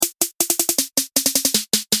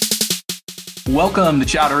Welcome to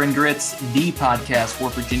Chowder and Grits, the podcast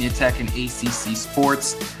for Virginia Tech and ACC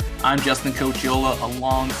sports. I'm Justin Cochiola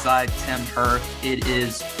alongside Tim Hirth. It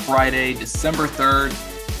is Friday, December 3rd,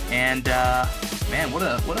 and man, what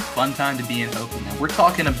a fun time to be in Hokie, man. We're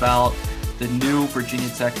talking about the new Virginia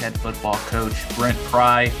Tech head football coach, Brent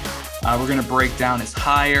Pry. We're going to break down his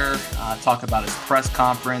hire, talk about his press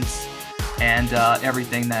conference, and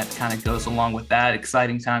everything that kind of goes along with that.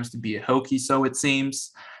 Exciting times to be a Hokie, so it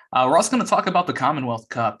seems. We're also going to talk about the Commonwealth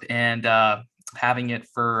Cup and having it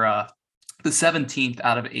for the 17th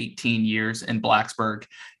out of 18 years in Blacksburg,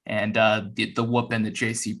 and the whooping that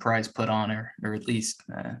J.C. Price put on her, or at least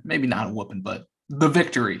maybe not a whooping, but the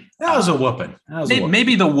victory. That was a whooping.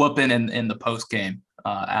 Maybe the whooping in the post game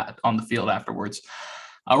on the field afterwards.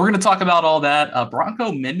 We're going to talk about all that.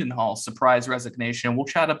 Bronco Mendenhall's surprise resignation. We'll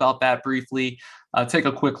chat about that briefly. Take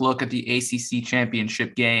a quick look at the ACC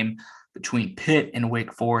championship game between Pitt and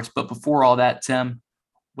Wake Forest. But before all that, Tim,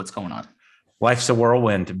 what's going on? Life's a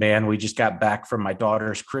whirlwind, man. We just got back from my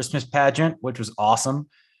daughter's Christmas pageant, which was awesome.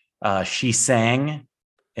 She sang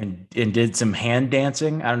and did some hand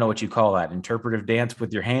dancing. I don't know what you call that. Interpretive dance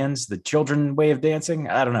with your hands, the children way of dancing.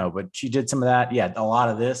 I don't know, but she did some of that. Yeah, a lot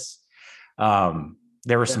of this.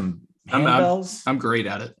 There were some handbells. I'm great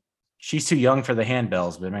at it. She's too young for the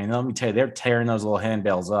handbells, but I mean, let me tell you, they're tearing those little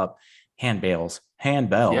handbells up. Handbells.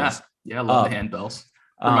 Yeah, I love the handbells.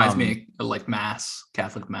 Reminds me of like mass,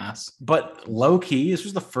 Catholic mass. But low key, this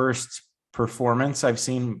was the first performance I've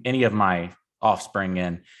seen any of my offspring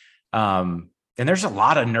in. And there's a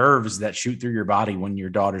lot of nerves that shoot through your body when your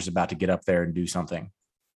daughter's about to get up there and do something,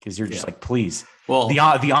 because you're just like, please. Well, the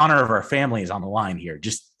honor of our family is on the line here.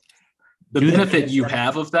 Just the benefit you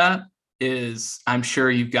have of that is I'm sure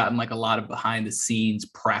you've gotten like a lot of behind the scenes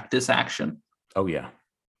practice action. Oh yeah.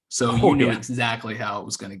 So you knew exactly how it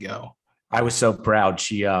was going to go. I was so proud.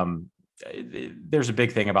 She, there's a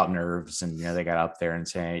big thing about nerves, and, they got up there and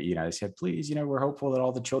saying, they said, please, we're hopeful that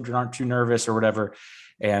all the children aren't too nervous or whatever.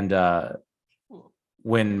 And,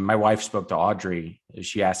 when my wife spoke to Audrey,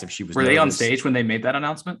 she asked if she was nervous. They on stage when they made that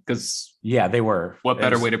announcement? Because yeah, they were. What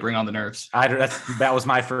better way to bring on the nerves? That was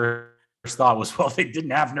my first thought was, well, they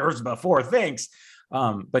didn't have nerves before. Thanks.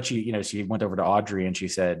 But she went over to Audrey and she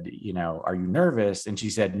said, are you nervous? And she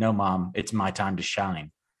said, no, Mom, it's my time to shine.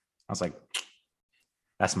 I was like,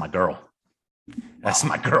 that's my girl. That's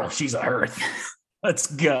my girl. She's a Earth. Let's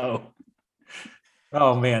go.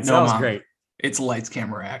 Oh man. So that was great. It's lights,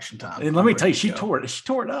 camera, action time. And let me tell you, she tore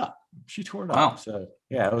it up. Wow. So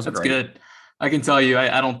yeah, it was That's great. Good. I can tell you,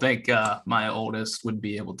 I don't think my oldest would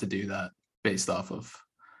be able to do that based off of,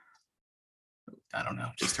 I don't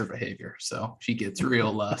know, just her behavior. So she gets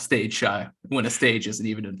real stage shy when a stage isn't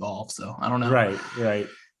even involved. So I don't know. Right.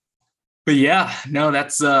 But yeah, no,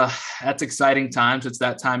 that's exciting times. It's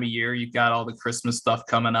that time of year. You've got all the Christmas stuff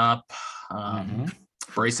coming up.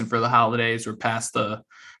 Bracing for the holidays.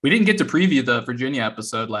 We didn't get to preview the Virginia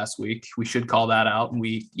episode last week. We should call that out. And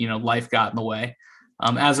we, life got in the way,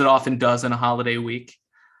 as it often does in a holiday week.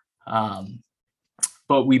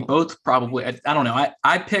 But we both probably, I don't know.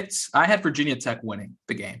 I had Virginia Tech winning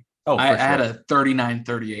the game. Oh, I had a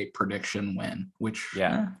 39-38 prediction win, which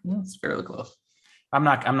it's fairly close. I'm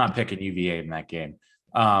not picking UVA in that game.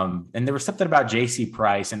 And there was something about J.C.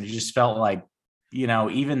 Price, and it just felt like,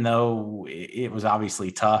 even though it was obviously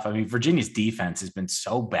tough. I mean, Virginia's defense has been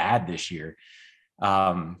so bad this year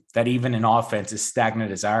that even in offense as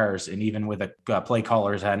stagnant as ours, and even with a play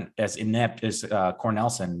caller as inept as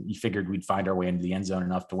Cornelson, you figured we'd find our way into the end zone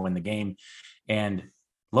enough to win the game. And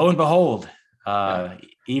lo and behold,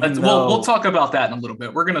 we'll talk about that in a little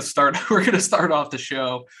bit. We're gonna start off the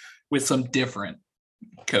show with some different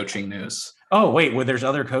coaching news. Oh wait, well, there's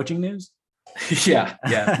other coaching news? yeah,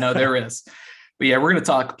 no, there is. But yeah, we're going to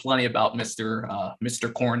talk plenty about Mr.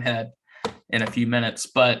 Cornhead in a few minutes.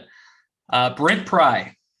 But Brent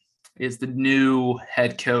Pry is the new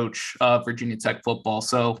head coach of Virginia Tech football.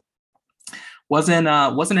 So wasn't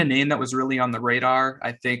a name that was really on the radar,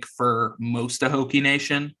 I think, for most of Hokie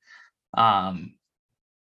Nation. Probably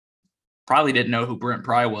didn't know who Brent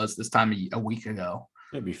Pry was this time a week ago.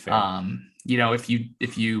 That'd be fair.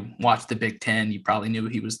 If you watched the Big Ten, you probably knew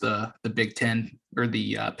he was the Big Ten or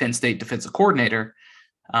the Penn State defensive coordinator,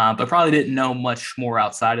 but probably didn't know much more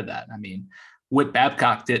outside of that. I mean, Whit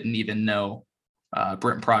Babcock didn't even know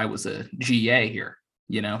Brent Pry was a GA here,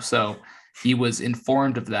 so he was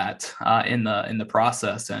informed of that in the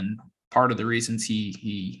process, and part of the reasons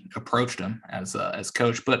he approached him as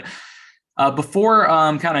coach. But before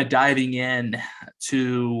kind of diving in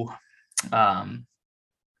to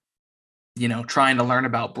trying to learn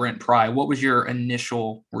about Brent Pry, what was your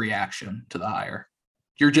initial reaction to the hire?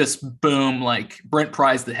 you're just boom, like Brent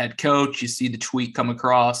Pry's the head coach. You see the tweet come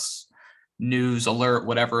across, news alert,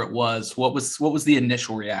 whatever it was. What was the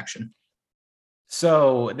initial reaction?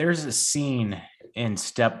 So there's a scene in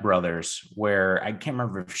Step Brothers where I can't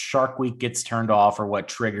remember if Shark Week gets turned off or what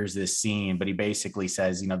triggers this scene, but he basically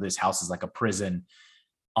says, this house is like a prison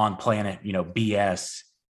on planet, BS.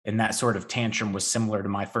 And that sort of tantrum was similar to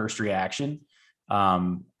my first reaction.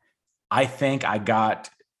 I think I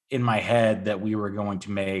got in my head that we were going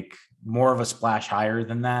to make more of a splash higher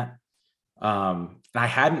than that. I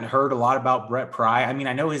hadn't heard a lot about Brent Pry. I mean,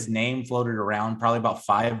 I know his name floated around probably about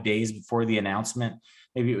 5 days before the announcement.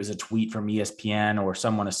 Maybe it was a tweet from ESPN or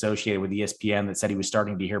someone associated with ESPN that said he was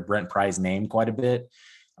starting to hear Brent Pry's name quite a bit.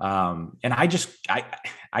 And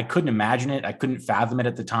I couldn't imagine it. I couldn't fathom it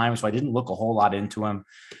at the time. So I didn't look a whole lot into him.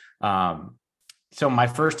 So my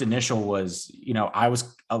first initial was, I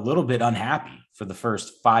was a little bit unhappy for the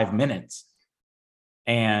first 5 minutes,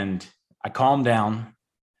 and I calmed down,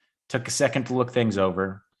 took a second to look things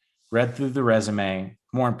over, read through the resume,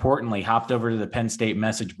 more importantly, hopped over to the Penn State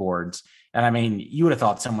message boards. And I mean, you would have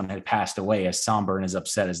thought someone had passed away, as somber and as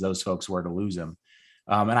upset as those folks were to lose him.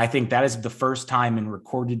 And I think that is the first time in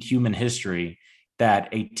recorded human history that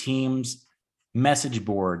a team's message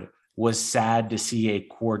board was sad to see a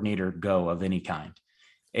coordinator go of any kind.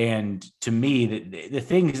 And to me, the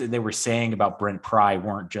things that they were saying about Brent Pry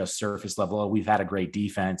weren't just surface level. Oh, we've had a great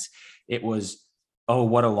defense. It was, oh,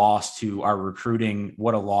 what a loss to our recruiting.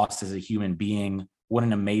 What a loss as a human being. What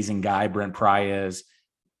an amazing guy Brent Pry is.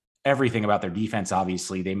 Everything about their defense,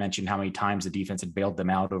 obviously. They mentioned how many times the defense had bailed them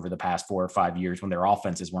out over the past 4 or 5 years when their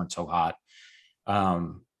offenses weren't so hot.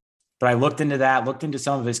 But I looked into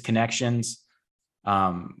some of his connections.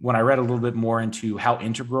 When I read a little bit more into how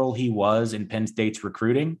integral he was in Penn State's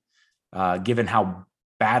recruiting, given how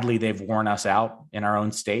badly they've worn us out in our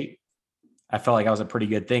own state, I felt like that was a pretty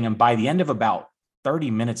good thing. And by the end of about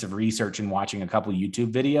 30 minutes of research and watching a couple of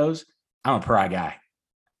YouTube videos, I'm a Pry guy.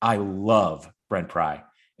 I love Brent Pry.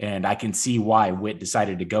 And I can see why Witt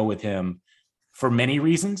decided to go with him for many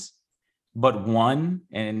reasons. But one,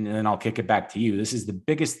 and then I'll kick it back to you, this is the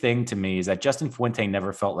biggest thing to me, is that Justin Fuente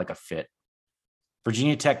never felt like a fit.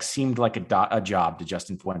 Virginia Tech seemed like a job to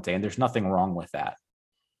Justin Fuente, and there's nothing wrong with that.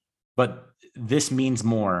 But this means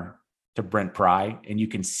more to Brent Pry, and you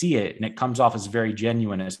can see it, and it comes off as very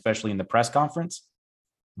genuine, especially in the press conference.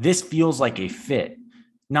 This feels like a fit,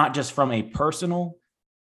 not just from a personal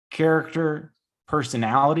character,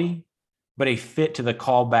 personality, but a fit to the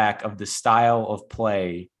callback of the style of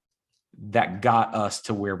play that got us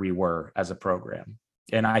to where we were as a program.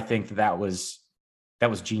 And I think that was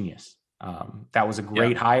genius. That was a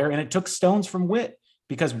great hire, and it took stones from Witt,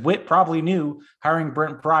 because Witt probably knew hiring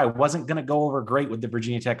Brent Pry wasn't going to go over great with the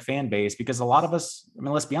Virginia Tech fan base, because a lot of us, I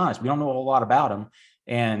mean, let's be honest, we don't know a whole lot about him.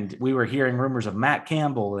 And we were hearing rumors of Matt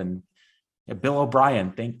Campbell and Bill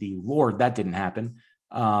O'Brien. Thank the Lord that didn't happen.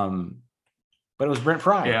 But it was Brent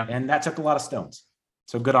Pry, and that took a lot of stones.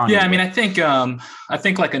 So good on you. Yeah, I mean, I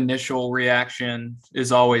think like initial reaction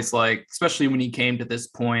is always like, especially when he came to this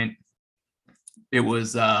point, it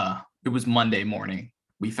was Monday morning.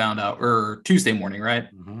 We found out, or Tuesday morning, right?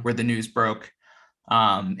 Mm-hmm. Where the news broke.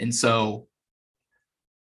 And so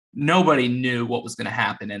nobody knew what was going to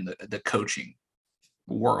happen in the coaching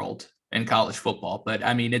world in college football. But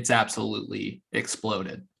I mean, it's absolutely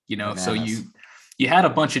exploded, Bananas. So you had a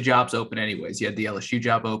bunch of jobs open anyways. You had the LSU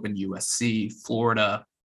job open, USC, Florida,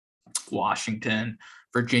 Washington,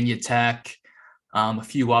 Virginia Tech, a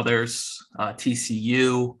few others,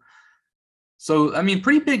 TCU. So, I mean,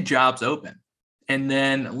 pretty big jobs open. And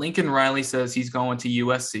then Lincoln Riley says he's going to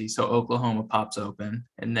USC. So Oklahoma pops open.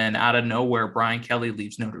 And then out of nowhere, Brian Kelly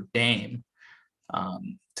leaves Notre Dame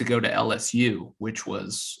to go to LSU, which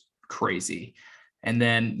was crazy. And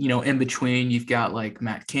then, in between, you've got like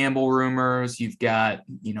Matt Campbell rumors. You've got,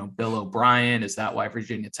 Bill O'Brien. Is that why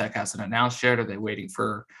Virginia Tech hasn't announced yet? Are they waiting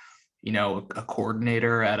for, a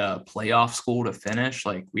coordinator at a playoff school to finish?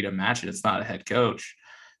 Like, we'd imagine it's not a head coach.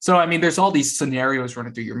 So, I mean, there's all these scenarios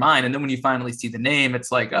running through your mind. And then when you finally see the name,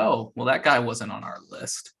 it's like, oh, well, that guy wasn't on our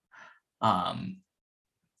list. And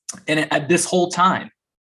at this whole time,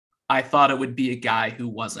 I thought it would be a guy who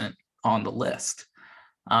wasn't on the list.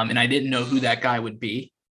 And I didn't know who that guy would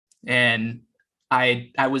be. And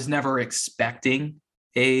I was never expecting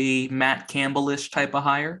a Matt Campbell-ish type of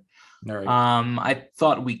hire. Right. I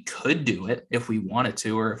thought we could do it if we wanted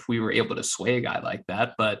to, or if we were able to sway a guy like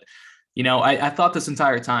that. But, I thought this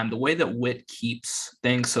entire time, the way that Witt keeps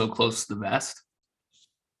things so close to the vest,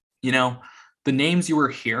 the names you were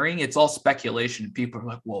hearing, it's all speculation. People are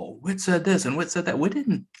like, well, Witt said this and Witt said that. Witt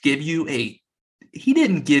didn't give you a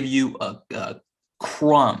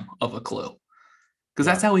crumb of a clue because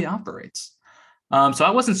that's how he operates. So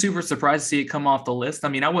I wasn't super surprised to see it come off the list. I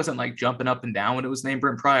mean, I wasn't like jumping up and down when it was named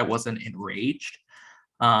Brent Pry. I wasn't enraged.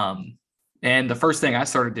 And the first thing I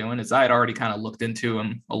started doing is I had already kind of looked into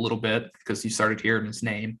him a little bit because you started hearing his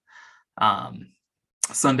name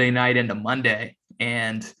Sunday night into Monday.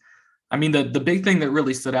 And I mean, the big thing that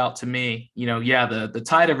really stood out to me, the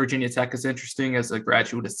tie to Virginia Tech is interesting as a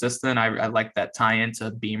graduate assistant. I like that tie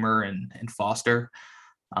into Beamer and Foster.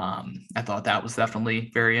 I thought that was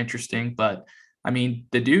definitely very interesting. But I mean,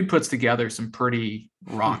 the dude puts together some pretty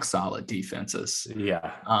rock solid defenses.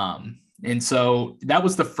 Yeah. And so that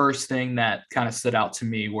was the first thing that kind of stood out to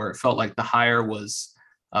me, where it felt like the hire was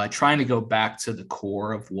trying to go back to the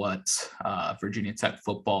core of what Virginia Tech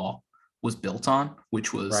football was built on,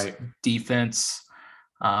 which was defense,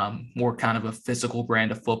 more kind of a physical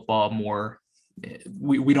brand of football, more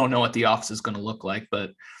we don't know what the offense is going to look like,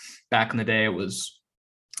 but back in the day it was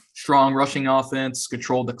strong rushing offense,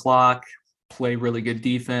 control the clock, play really good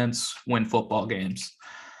defense, win football games.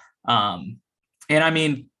 And I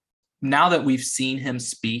mean, now that we've seen him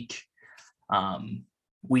speak,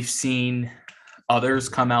 we've seen others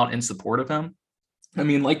come out in support of him. I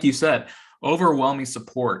mean, like you said, overwhelming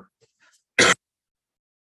support.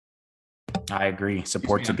 I agree.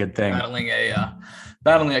 Support's a good thing. Battling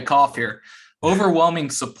a cough here. Overwhelming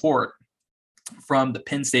support from the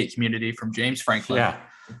Penn State community, from James Franklin,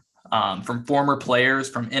 from former players,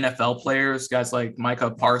 from NFL players, guys like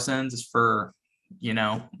Micah Parsons, for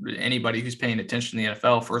anybody who's paying attention to the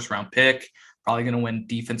NFL, first round pick, probably going to win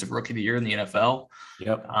defensive rookie of the year in the NFL.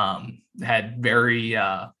 Yep. Had very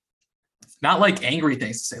not like angry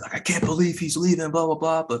things to say, like, I can't believe he's leaving, blah, blah,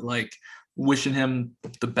 blah, but like wishing him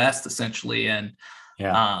the best essentially. And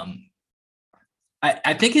I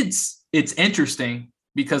think it's interesting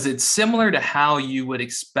because it's similar to how you would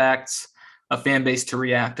expect a fan base to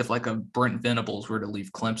react if like a Brent Venables were to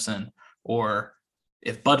leave Clemson, or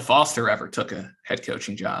if Bud Foster ever took a head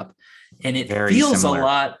coaching job. And it feels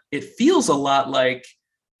a lot like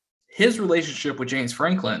his relationship with James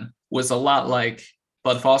Franklin was a lot like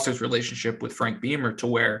Bud Foster's relationship with Frank Beamer, to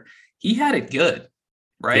where he had it good,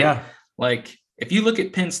 right? Yeah. Like if you look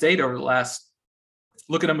at Penn State over the last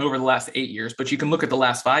 8 years, but you can look at the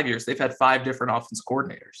last 5 years, they've had 5 different offensive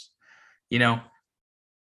coordinators.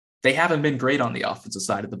 They haven't been great on the offensive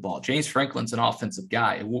side of the ball. James Franklin's an offensive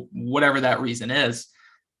guy, whatever that reason is.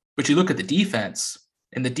 But you look at the defense,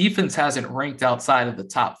 and the defense hasn't ranked outside of the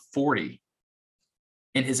top 40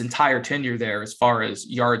 in his entire tenure there as far as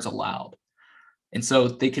yards allowed. And so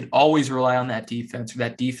they could always rely on that defense, or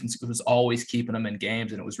that defense was always keeping them in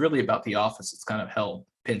games. And it was really about the offense that's kind of held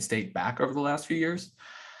Penn State back over the last few years.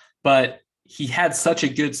 But he had such a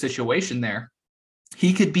good situation there.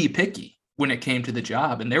 He could be picky when it came to the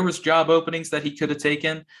job. And there was job openings that he could have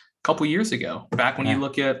taken a couple years ago, back when you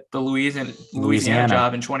look at the Louisiana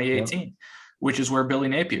job in 2018, which is where Billy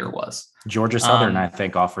Napier was. Georgia Southern, I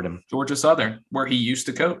think, offered him. Georgia Southern, where he used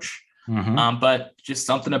to coach. Mm-hmm. But just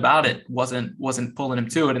something about it wasn't pulling him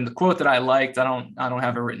to it. And the quote that I liked, I don't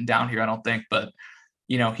have it written down here, I don't think, but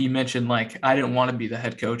he mentioned, like, I didn't want to be the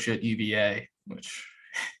head coach at UVA, which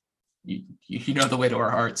you know the way to our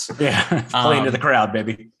hearts. Yeah, playing to the crowd,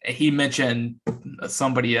 baby. He mentioned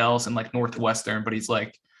somebody else in like Northwestern, but he's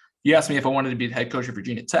like, you asked me if I wanted to be the head coach of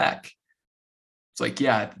Virginia Tech. It's like,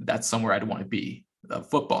 yeah, that's somewhere I'd want to be the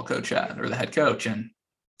football coach at, or the head coach. And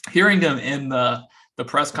hearing him in the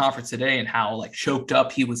press conference today and how like choked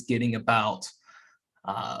up he was getting about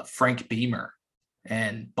Frank Beamer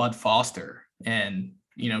and Bud Foster, and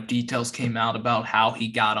details came out about how he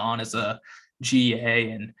got on as a GA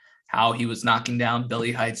and how he was knocking down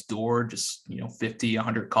Billy Heights' door, just 50,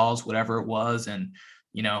 100 calls, whatever it was, and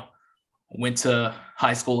went to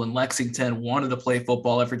high school in Lexington, wanted to play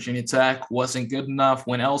football at Virginia Tech, wasn't good enough,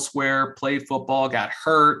 went elsewhere, played football, got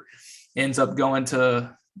hurt, ends up going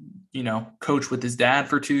to coach with his dad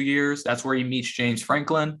for 2 years. That's where he meets James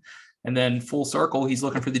Franklin. And then full circle, he's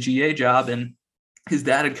looking for the GA job, and his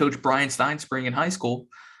dad had coached Brian Steinspring in high school.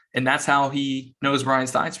 And that's how he knows Brian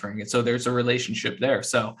Steinspring. And so there's a relationship there.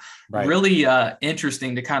 So really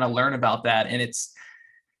interesting to kind of learn about that. And it's,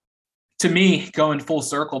 to me, going full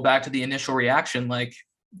circle back to the initial reaction, like,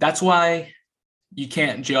 that's why you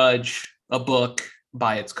can't judge a book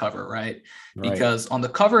by its cover, right? Because on the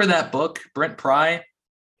cover of that book, Brent Pry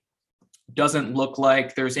doesn't look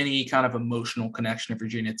like there's any kind of emotional connection to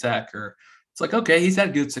Virginia Tech, or it's like, okay, he's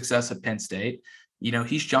had good success at Penn State.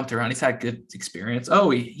 He's jumped around. He's had good experience.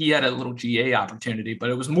 Oh, he had a little GA opportunity,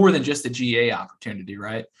 but it was more than just a GA opportunity,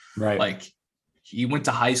 right? Right. Like, he went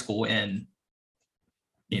to high school in,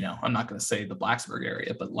 I'm not going to say the Blacksburg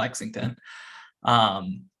area, but Lexington.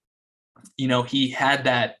 He had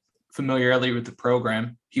that familiarity with the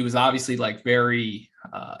program. He was obviously like very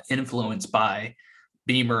influenced by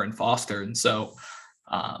Beamer and Foster. And so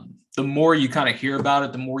the more you kind of hear about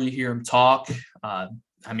it, the more you hear him talk,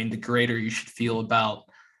 the greater you should feel about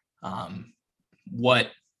what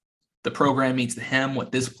the program means to him,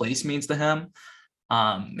 what this place means to him.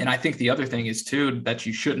 And I think the other thing is too, that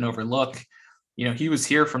you shouldn't overlook, he was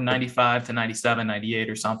here from 95 to 97, 98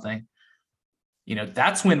 or something.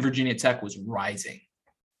 That's when Virginia Tech was rising.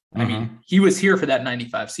 I mean, he was here for that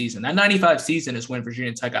 95 season. That 95 season is when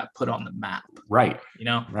Virginia Tech got put on the map. Right.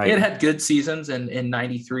 Right. It had good seasons in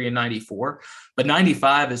 93 and 94, but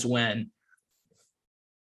 95 is when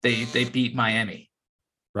they beat Miami.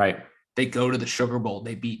 Right. They go to the Sugar Bowl.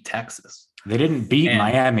 They beat Texas. They didn't beat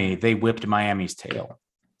Miami. They whipped Miami's tail.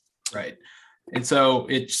 Right. And so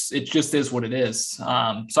it just is what it is. So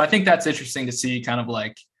I think that's interesting to see, kind of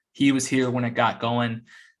like he was here when it got going.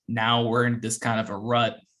 Now we're in this kind of a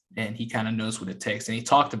rut, and he kind of knows what it takes. And he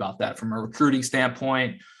talked about that from a recruiting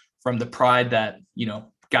standpoint, from the pride that,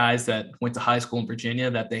 guys that went to high school in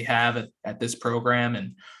Virginia that they have at this program,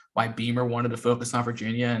 and why Beamer wanted to focus on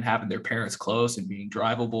Virginia and having their parents close and being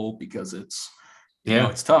drivable, because it's,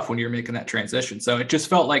 it's tough when you're making that transition. So it just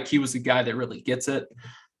felt like he was the guy that really gets it.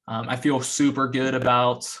 I feel super good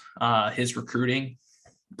about his recruiting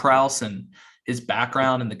prowess and his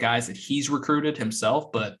background and the guys that he's recruited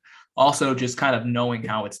himself, but also just kind of knowing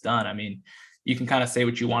how it's done. I mean, you can kind of say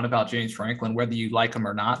what you want about James Franklin, whether you like him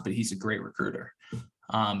or not, but he's a great recruiter.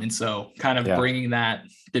 And so kind of bringing that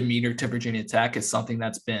demeanor to Virginia Tech is something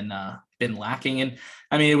that's been lacking. And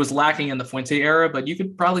I mean, it was lacking in the Fuente era, but you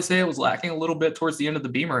could probably say it was lacking a little bit towards the end of the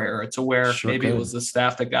Beamer era, to where it was the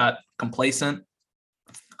staff that got complacent,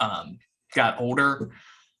 got older.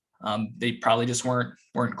 They probably just weren't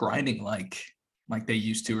grinding like they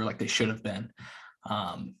used to, or like they should have been.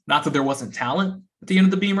 Not that there wasn't talent at the end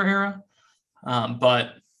of the Beamer era,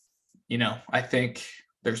 but I think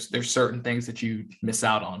there's certain things that you miss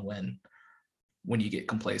out on when you get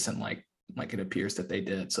complacent, like it appears that they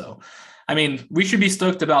did. So, I mean, we should be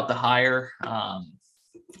stoked about the hire.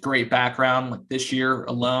 Great background. Like this year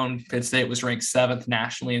alone, Penn State was ranked 7th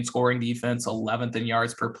nationally in scoring defense, 11th in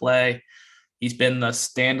yards per play. He's been the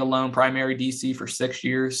standalone primary DC for 6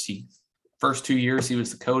 years. First 2 years, he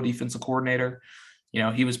was the co-defensive coordinator.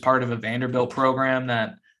 He was part of a Vanderbilt program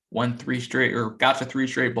that got to 3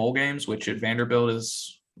 straight bowl games, which at Vanderbilt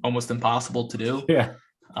is almost impossible to do. Yeah.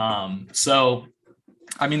 So,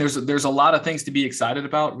 I mean, there's a lot of things to be excited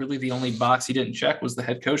about. Really, the only box he didn't check was the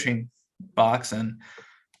head coaching box. And,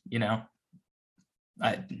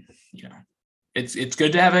 it's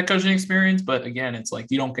good to have head coaching experience, but again, it's like,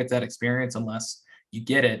 you don't get that experience unless you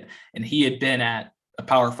get it. And he had been at a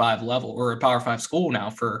Power 5 level, or a Power 5 school now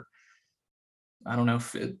for, I don't know,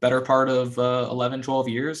 better part of 11, 12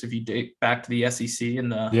 years, if you date back to the SEC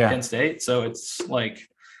and the Penn State. So it's like,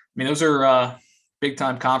 I mean, those are big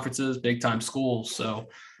time conferences, big time schools. So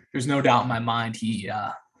there's no doubt in my mind he's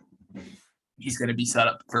going to be set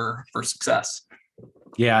up for success.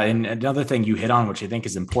 Yeah. And another thing you hit on, which I think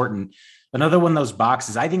is important, another one of those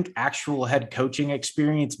boxes, I think actual head coaching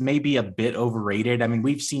experience may be a bit overrated. I mean,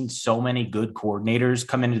 we've seen so many good coordinators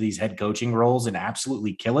come into these head coaching roles and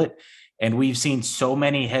absolutely kill it. And we've seen so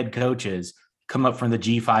many head coaches come up from the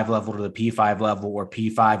G5 level to the P5 level, or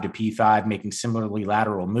P5 to P5, making similarly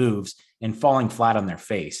lateral moves and falling flat on their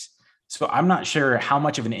face. So I'm not sure how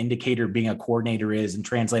much of an indicator being a coordinator is and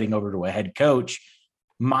translating over to a head coach.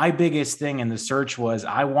 My biggest thing in the search was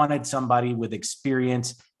I wanted somebody with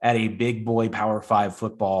experience at a big boy Power 5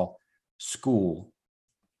 football school,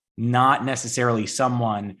 not necessarily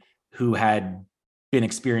someone who had been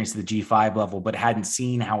experienced at the G5 level, but hadn't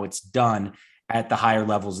seen how it's done at the higher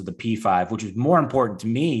levels of the P5, which is more important to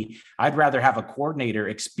me. I'd rather have a coordinator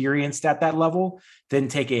experienced at that level than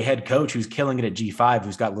take a head coach who's killing it at G5,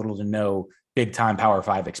 who's got little to no big time Power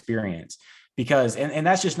 5 experience. Because, and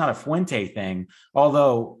that's just not a Fuente thing,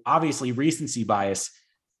 although obviously recency bias,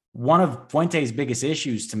 one of Fuente's biggest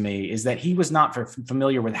issues to me is that he was not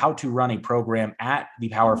familiar with how to run a program at the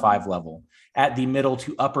Power 5 level, at the middle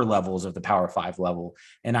to upper levels of the Power 5 level.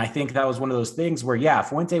 And I think that was one of those things where,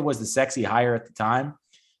 Fuente was the sexy hire at the time,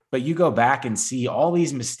 but you go back and see all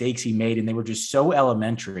these mistakes he made, and they were just so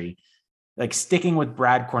elementary, like sticking with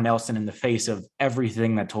Brad Cornelsen in the face of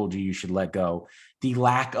everything that told you should let go, the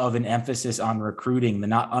lack of an emphasis on recruiting, the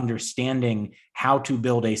not understanding how to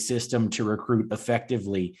build a system to recruit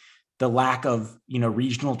effectively, the lack of,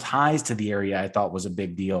 regional ties to the area, I thought was a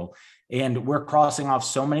big deal. And we're crossing off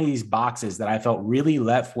so many of these boxes that I felt really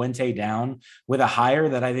let Fuente down with a hire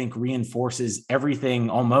that I think reinforces everything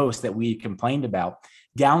almost that we complained about,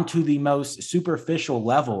 down to the most superficial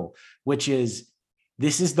level, which is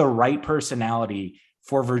this is the right personality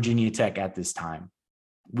for Virginia Tech at this time.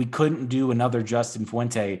 We couldn't do another Justin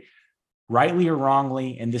Fuente, rightly or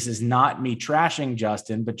wrongly. And this is not me trashing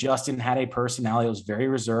Justin, but Justin had a personality that was very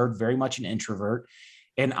reserved, very much an introvert.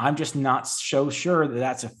 And I'm just not so sure that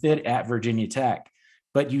that's a fit at Virginia Tech.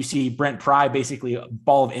 But you see Brent Pry, basically a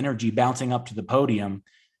ball of energy bouncing up to the podium.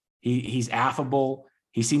 He's affable.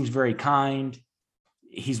 He seems very kind.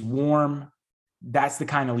 He's warm. That's the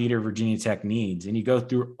kind of leader Virginia Tech needs. And you go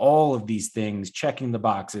through all of these things, checking the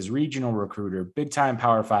boxes, regional recruiter, big time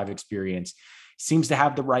Power 5 experience, seems to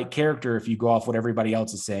have the right character. If you go off what everybody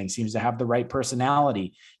else is saying, seems to have the right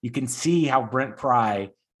personality. You can see how Brent Pry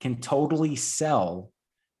can totally sell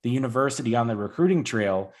the university on the recruiting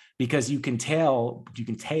trail, because you can tell,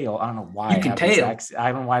 I don't know why I don't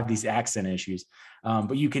know why I have these accent issues.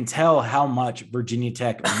 But you can tell how much Virginia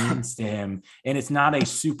Tech means to him. And it's not a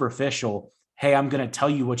superficial, hey, I'm going to tell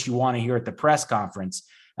you what you want to hear at the press conference.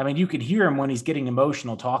 I mean, you could hear him when he's getting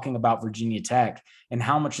emotional talking about Virginia Tech and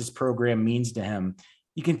how much this program means to him.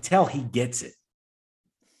 You can tell he gets it.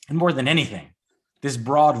 And more than anything, this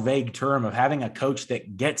broad, vague term of having a coach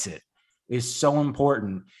that gets it is so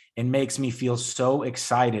important and makes me feel so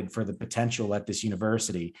excited for the potential at this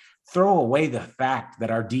university. Throw away the fact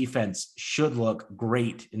that our defense should look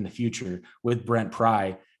great in the future with Brent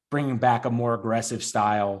Pry, bringing back a more aggressive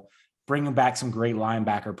style, bringing back some great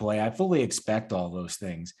linebacker play. I fully expect all those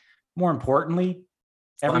things. More importantly,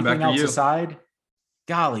 everything else aside,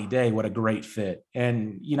 golly day, what a great fit.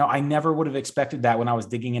 And, I never would have expected that when I was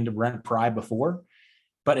digging into Brent Pry before.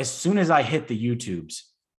 But as soon as I hit the YouTubes,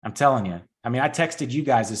 I'm telling you, I texted you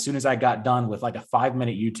guys as soon as I got done with like a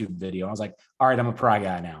 5-minute YouTube video. I was like, all right, I'm a Pry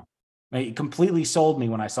guy now. It completely sold me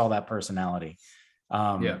when I saw that personality.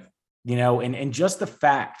 And just the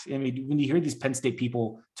fact, when you hear these Penn State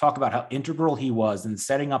people talk about how integral he was in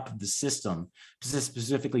setting up the system,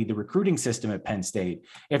 specifically the recruiting system at Penn State,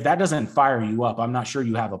 if that doesn't fire you up, I'm not sure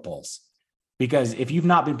you have a pulse. Because if you've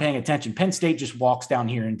not been paying attention, Penn State just walks down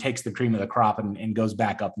here and takes the cream of the crop and goes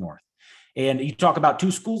back up north. And you talk about two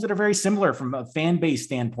schools that are very similar from a fan base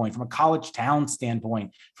standpoint, from a college town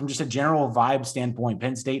standpoint, from just a general vibe standpoint.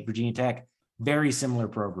 Penn State, Virginia Tech, very similar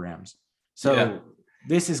programs. So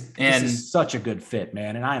this is such a good fit,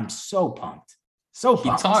 man. And I am so pumped. So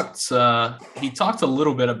pumped. He talked a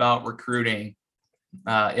little bit about recruiting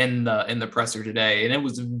in the presser today, and it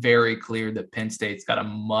was very clear that Penn State's got a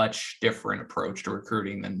much different approach to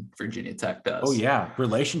recruiting than Virginia Tech does. Oh yeah,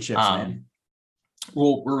 relationships, man.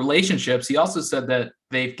 Well, relationships. He also said that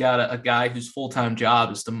they've got a guy whose full-time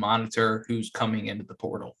job is to monitor who's coming into the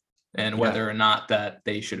portal and whether or not that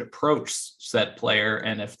they should approach said player.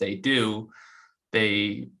 And if they do,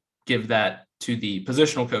 they give that to the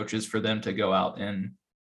positional coaches for them to go out and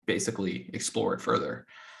basically explore it further.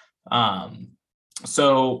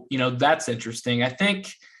 So, that's interesting. I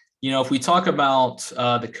think, if we talk about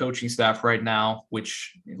the coaching staff right now,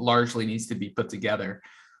 which largely needs to be put together,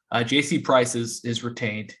 J.C. Price is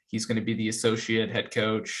retained. He's going to be the associate head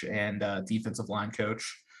coach and defensive line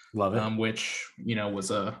coach. Love it. Which,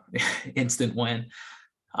 was a instant win.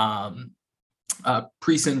 Preson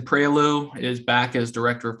Prelu is back as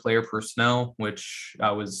director of player personnel, which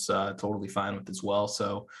I was totally fine with as well.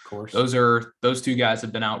 So of course, those two guys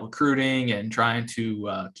have been out recruiting and trying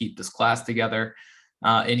to keep this class together.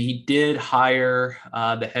 And he did hire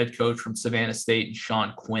the head coach from Savannah State,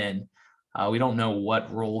 Sean Quinn. We don't know what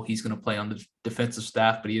role he's going to play on the defensive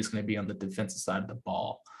staff, but he is going to be on the defensive side of the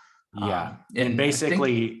ball. Yeah. And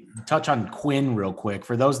basically touch on Quinn real quick.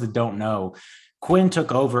 For those that don't know, Quinn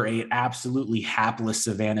took over a absolutely hapless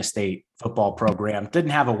Savannah State football program,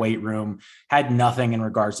 didn't have a weight room, had nothing in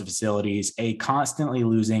regards to facilities, a constantly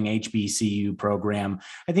losing HBCU program.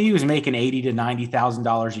 I think he was making $80,000 to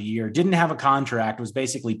 $90,000 a year, didn't have a contract, was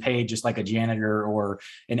basically paid just like a janitor or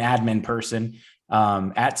an admin person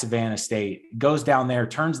at Savannah State, goes down there,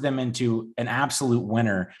 turns them into an absolute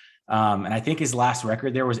winner. And I think his last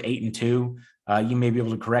record there was 8-2. You may be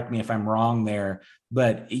able to correct me if I'm wrong there,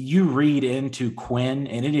 but you read into Quinn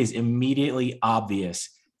and it is immediately obvious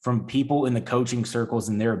from people in the coaching circles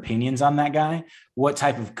and their opinions on that guy, what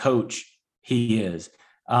type of coach he is.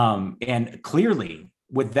 And clearly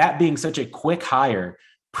with that being such a quick hire,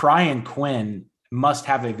 Pry and Quinn must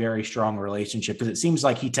have a very strong relationship, because it seems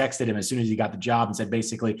like he texted him as soon as he got the job and said,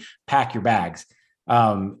 basically, pack your bags.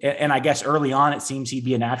 And I guess early on, it seems he'd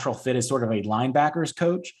be a natural fit as sort of a linebackers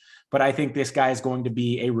coach. But I think this guy is going to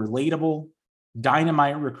be a relatable,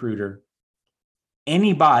 dynamite recruiter.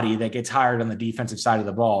 Anybody that gets hired on the defensive side of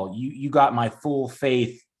the ball, you got my full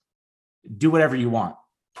faith. Do whatever you want.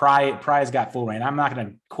 Pry's got full reign. I'm not going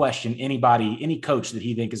to question any coach that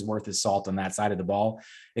he think is worth his salt on that side of the ball,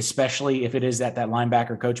 especially if it is at that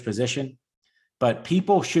linebacker coach position. But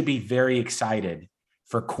people should be very excited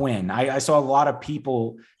for Quinn. I saw a lot of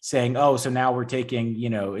people saying, oh, so now we're taking,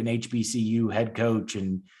 an HBCU head coach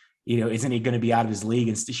and, isn't he going to be out of his league?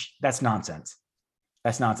 And that's nonsense.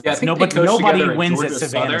 That's nonsense. Yeah, nobody wins at at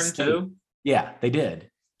Savannah Southern State. too. Yeah, they did.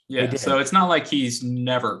 Yeah, they did. So it's not like he's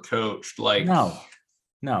never coached.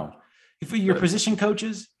 No. If you're position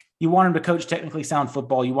coaches, you want him to coach technically sound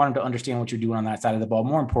football. You want him to understand what you're doing on that side of the ball.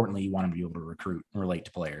 More importantly, you want him to be able to recruit and relate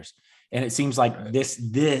to players. And it seems like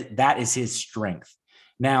that is his strength.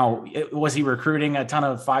 Now, was he recruiting a ton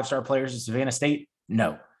of 5-star players at Savannah State?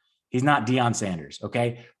 No, he's not Deion Sanders.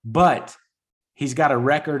 Okay. But he's got a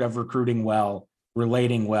record of recruiting well,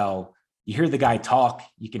 relating well. You hear the guy talk,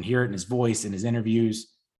 you can hear it in his voice, in his interviews.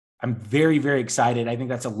 I'm very, very excited. I think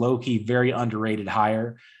that's a low-key, very underrated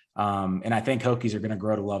hire. And I think Hokies are going to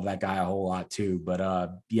grow to love that guy a whole lot too. But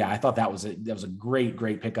I thought that was a great,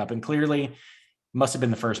 great pickup. And clearly must have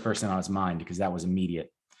been the first person on his mind because that was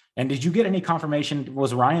immediate. And did you get any confirmation?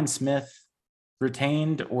 Was Ryan Smith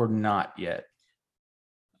retained or not yet?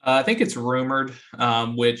 I think it's rumored,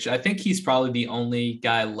 which I think he's probably the only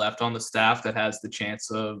guy left on the staff that has the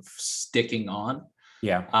chance of sticking on.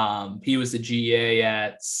 Yeah. He was the GA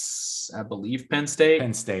at, I believe, Penn State.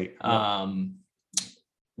 Yep.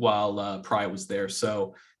 While Pry was there.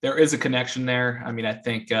 So there is a connection there. I mean, I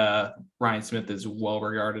think Ryan Smith is well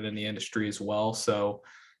regarded in the industry as well. So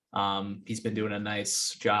he's been doing a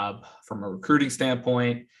nice job from a recruiting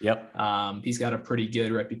standpoint. Yep. He's got a pretty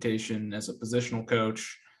good reputation as a positional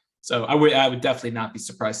coach. So I would definitely not be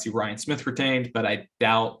surprised to see Ryan Smith retained, but I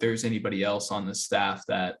doubt there's anybody else on the staff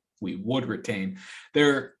that we would retain.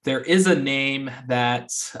 There is a name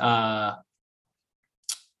that I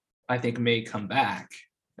think may come back,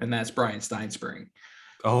 and that's Brian Steinspring.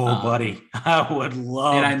 Oh, buddy, I would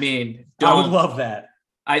love. And I mean, I would love that.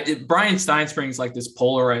 Brian Steinspring is like this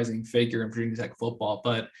polarizing figure in Virginia Tech football,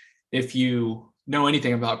 but if you know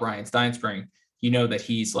anything about Brian Steinspring, you know that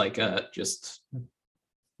he's like a just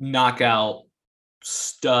knockout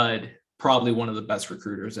stud, probably one of the best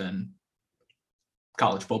recruiters in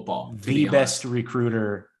college football. The best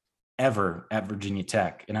recruiter ever at Virginia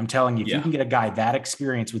Tech. And I'm telling you, if you can get a guy that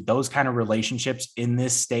experience with those kind of relationships in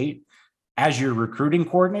this state as your recruiting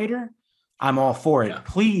coordinator, I'm all for it. Yeah.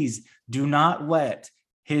 Please do not let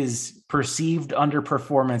his perceived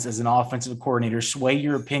underperformance as an offensive coordinator sway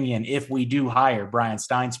your opinion if we do hire Brian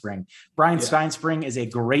Steinspring. Brian Steinspring is a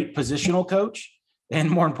great positional coach. And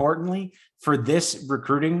more importantly, for this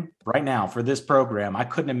recruiting right now, for this program, I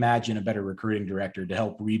couldn't imagine a better recruiting director to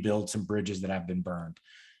help rebuild some bridges that have been burned.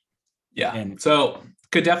 Yeah. And so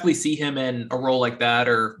could definitely see him in a role like that,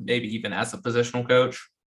 or maybe even as a positional coach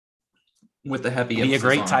with a heavy emphasis a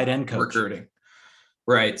great tight end coach. Recruiting.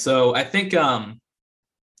 Right. So I think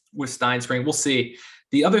with Steinspring, we'll see.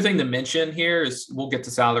 The other thing to mention here is we'll get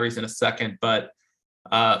to salaries in a second, but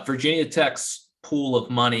Virginia Tech's pool of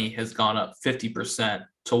money has gone up 50%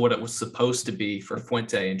 to what it was supposed to be for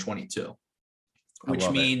Fuente in 22, which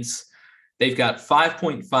means they've got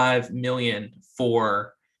 $5.5 million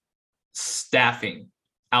for staffing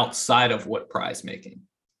outside of what Pry's making.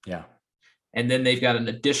 Yeah. And then they've got an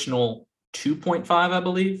additional 2.5, I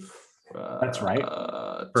believe. That's right.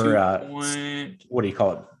 For what do you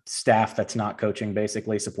call it? Staff that's not coaching,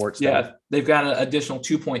 basically support staff. Yeah, they've got an additional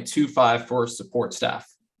 2.25 for support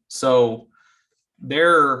staff. So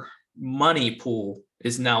their money pool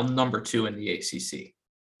is now number 2 in the ACC.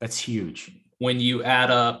 That's huge. When you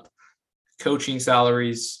add up coaching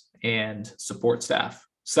salaries and support staff,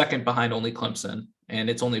 second behind only Clemson. And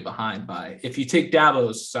it's only behind by, if you take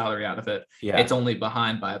Dabo's salary out of it, it's only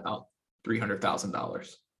behind by about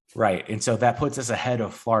 $300,000. Right. And so that puts us ahead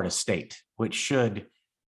of Florida State, which should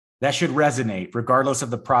resonate regardless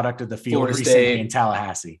of the product of the field Florida recently State in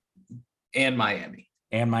Tallahassee. And Miami.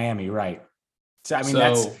 Right. So, I mean,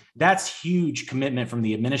 that's huge commitment from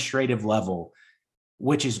the administrative level,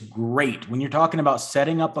 which is great when you're talking about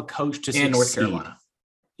setting up a coach to succeed. North Carolina.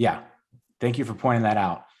 Yeah. Thank you for pointing that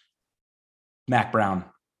out. Mac Brown.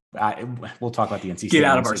 We'll talk about the NC State. Get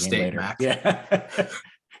out of our state, later. Mac. Yeah.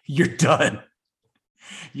 You're done.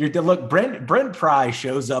 Look, Brent Pry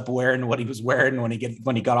shows up wearing what he was wearing when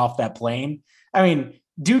he got off that plane. I mean,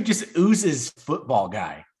 dude just oozes football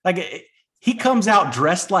guy. Like he comes out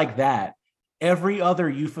dressed like that. Every other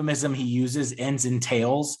euphemism he uses ends in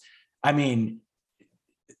tails. I mean,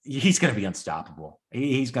 he's going to be unstoppable.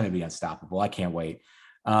 He's going to be unstoppable. I can't wait.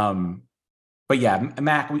 But yeah,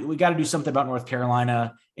 Mac, we got to do something about North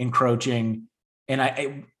Carolina encroaching. And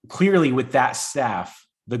I clearly with that staff,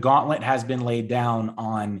 the gauntlet has been laid down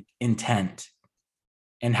on intent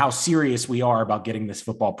and how serious we are about getting this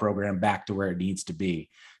football program back to where it needs to be.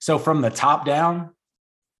 So from the top down,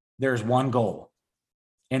 there's one goal.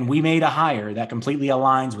 And we made a hire that completely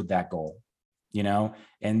aligns with that goal,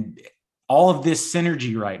 and all of this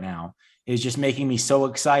synergy right now is just making me so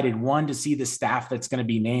excited. One, to see the staff that's going to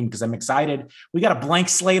be named, because I'm excited. We got a blank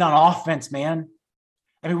slate on offense, man.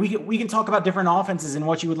 I mean, we can talk about different offenses and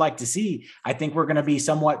what you would like to see. I think we're going to be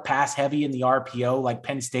somewhat pass heavy in the RPO, like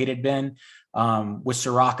Penn State had been with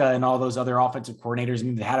Soraka and all those other offensive coordinators. I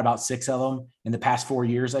mean, they had about 6 of them in the past 4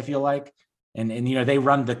 years, I feel like. And they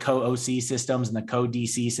run the co-OC systems and the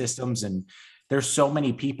co-DC systems, and there's so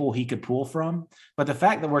many people he could pull from. But the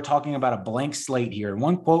fact that we're talking about a blank slate here, and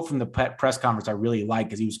one quote from the press conference I really like,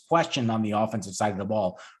 because he was questioned on the offensive side of the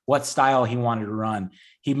ball, what style he wanted to run.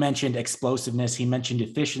 He mentioned explosiveness. He mentioned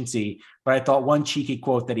efficiency. But I thought one cheeky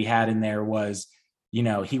quote that he had in there was,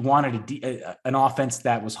 he wanted an offense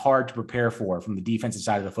that was hard to prepare for from the defensive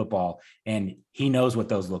side of the football. And he knows what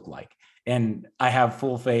those look like. And I have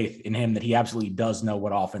full faith in him that he absolutely does know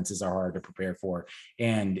what offenses are hard to prepare for.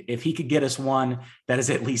 And if he could get us one that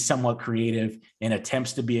is at least somewhat creative and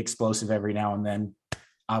attempts to be explosive every now and then,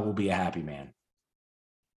 I will be a happy man.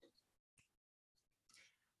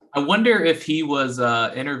 I wonder if he was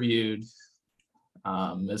interviewed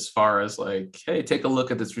as far as like, hey, take a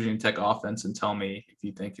look at this Virginia Tech offense and tell me if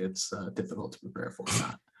you think it's difficult to prepare for or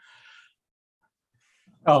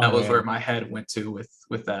not. That was where my head went to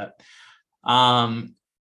with that.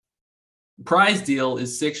 Prize deal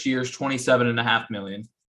is 6 years, $27.5 million.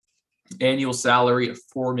 Annual salary of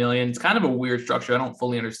 $4 million. It's kind of a weird structure. I don't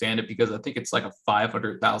fully understand it because I think it's like a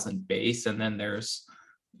 $500,000 base, and then there's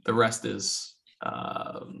the rest is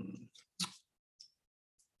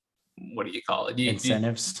what do you call it?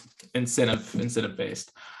 Incentives. Incentive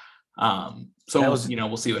based. So we'll see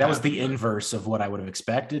what that happens. Was the inverse of what I would have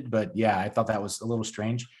expected, but yeah, I thought that was a little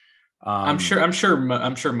strange. I'm sure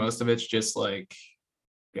most of it's just like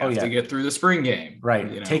you have to get through the spring game,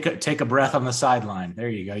 right? Take a breath on the sideline. There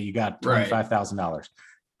you go. You got $25,000.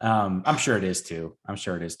 I'm sure it is too.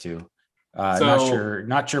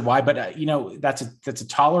 Not sure why, but that's a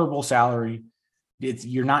tolerable salary.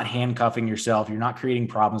 You're not handcuffing yourself. You're not creating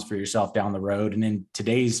problems for yourself down the road. And in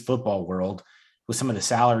today's football world, with some of the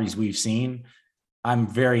salaries we've seen, I'm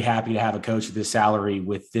very happy to have a coach with this salary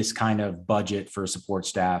with this kind of budget for support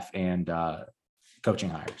staff and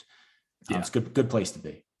coaching hires. It's a good place to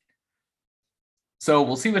be. So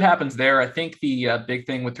we'll see what happens there. I think the big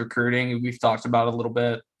thing with recruiting, we've talked about a little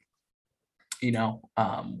bit,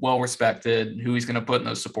 well-respected, who he's going to put in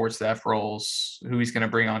those support staff roles, who he's going to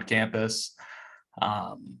bring on campus,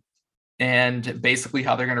 and basically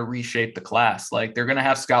how they're going to reshape the class. Like they're going to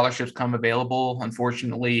have scholarships come available.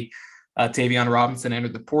 Unfortunately, Tavion Robinson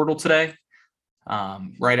entered the portal today,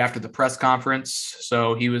 right after the press conference.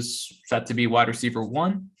 So he was set to be wide receiver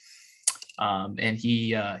 1. And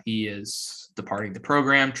he is departing the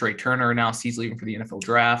program. Trey Turner announced he's leaving for the NFL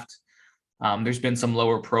draft. There's been some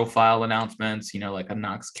lower profile announcements, like a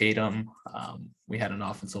Knox Kadum. We had an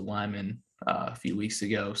offensive lineman a few weeks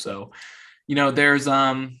ago. So, there's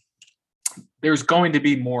going to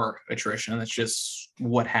be more attrition. That's just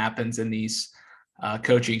what happens in these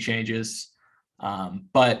coaching changes.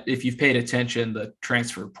 But if you've paid attention, the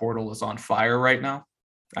transfer portal is on fire right now.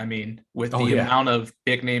 I mean, with the amount of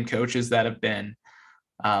big name coaches that have been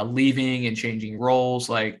leaving and changing roles,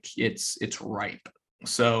 like it's ripe.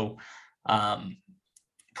 So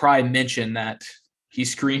Pry mentioned that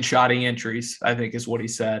he's screenshotting entries, I think is what he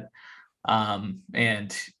said.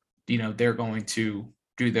 And, they're going to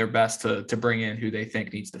do their best to bring in who they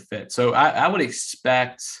think needs to fit. So I would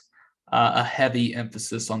expect a heavy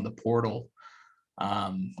emphasis on the portal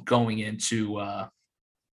going into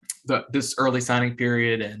this early signing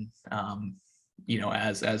period, and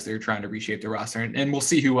as they're trying to reshape the roster, and we'll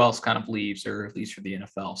see who else kind of leaves or leaves for the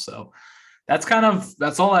NFL. So that's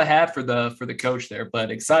all I had for the coach there, but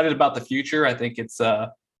excited about the future. I think it's going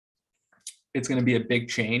to be a big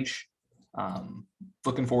change.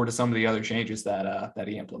 Looking forward to some of the other changes that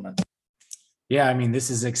he implements. Yeah, I mean, this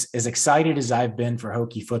is as excited as I've been for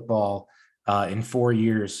Hokie football in 4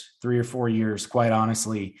 years, 3 or 4 years, quite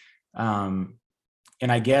honestly. And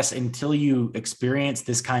I guess until you experience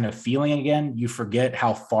this kind of feeling again, you forget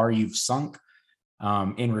how far you've sunk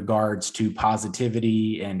in regards to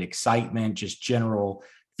positivity and excitement, just general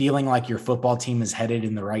feeling like your football team is headed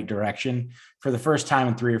in the right direction for the first time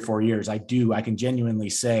in 3 or 4 years. I can genuinely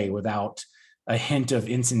say without a hint of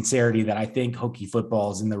insincerity that I think Hokie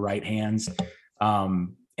football is in the right hands,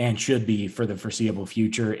 and should be for the foreseeable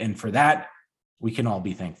future. And for that, we can all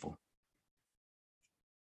be thankful.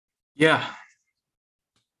 Yeah.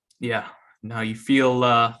 Yeah. Now you feel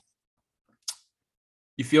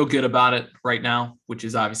good about it right now, which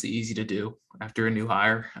is obviously easy to do after a new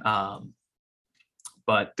hire.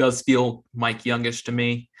 But does feel Mike Youngish to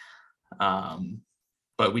me.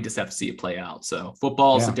 But we just have to see it play out. So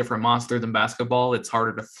football is a different monster than basketball. It's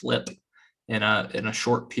harder to flip in a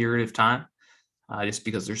short period of time, just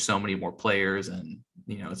because there's so many more players, and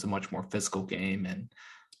it's a much more physical game, and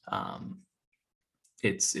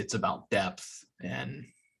it's about depth and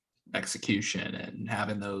execution and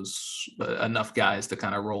having those enough guys to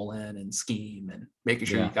kind of roll in and scheme and making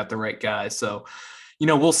sure you got the right guys. So,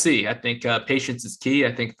 we'll see. I think patience is key.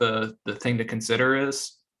 I think the thing to consider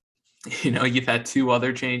is, you've had 2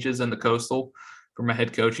 other changes in the Coastal from a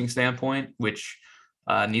head coaching standpoint, which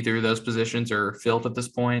neither of those positions are filled at this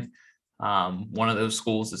point. One of those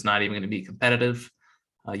schools is not even going to be competitive.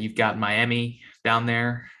 You've got Miami down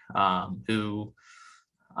there, who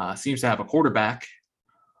seems to have a quarterback,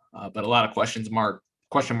 but a lot of question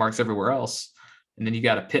marks everywhere else. And then you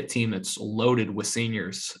got a Pitt team that's loaded with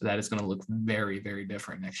seniors that is going to look very, very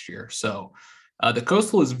different next year. So the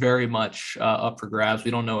Coastal is very much up for grabs.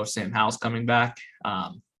 We don't know if Sam Howell's coming back,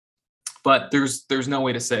 but there's no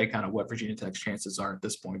way to say kind of what Virginia Tech's chances are at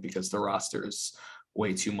this point, because the roster is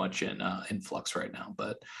way too much in flux right now.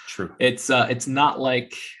 But true, it's not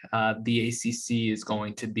like the ACC is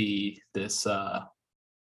going to be this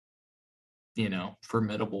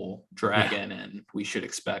formidable dragon, and we should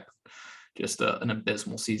expect just an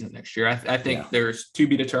abysmal season next year. I think there's to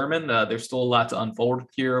be determined. There's still a lot to unfold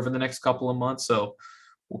here over the next couple of months, so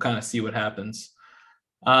we'll kind of see what happens.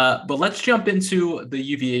 But let's jump into the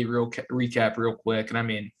UVA recap real quick. And I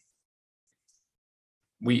mean,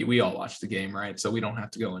 we all watched the game, right? So we don't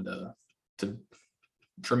have to go into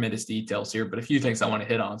tremendous details here, but a few things I want to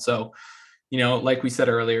hit on. So, like we said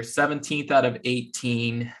earlier, 17th out of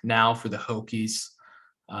 18 now for the Hokies.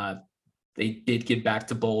 They did get back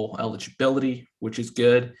to bowl eligibility, which is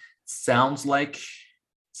good. Sounds like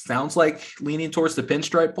leaning towards the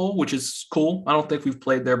Pinstripe Bowl, which is cool. I don't think we've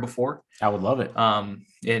played there before. I would love it.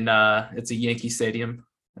 It's a Yankee Stadium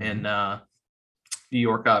in New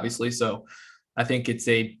York, obviously. So I think it's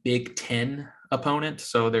a Big Ten opponent.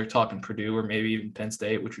 So they're talking Purdue or maybe even Penn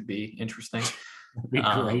State, which would be interesting. That'd be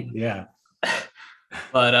great. Yeah.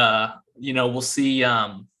 But we'll see.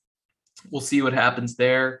 We'll see what happens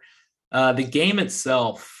there. The game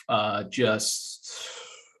itself, it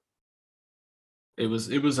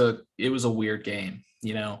was a weird game,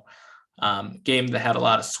 game that had a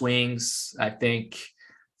lot of swings. I think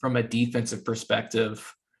from a defensive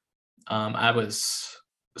perspective, I was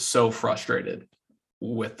so frustrated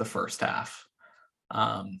with the first half.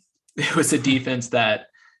 It was a defense that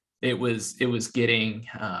it was getting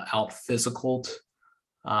out physicaled.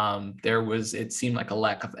 It seemed like a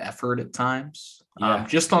lack of effort at times,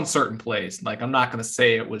 just on certain plays. Like, I'm not going to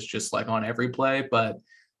say it was just like on every play, but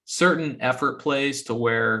certain effort plays to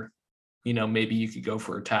where, maybe you could go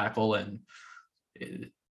for a tackle and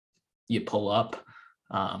you pull up.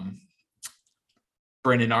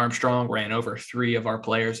 Brennan Armstrong ran over 3 of our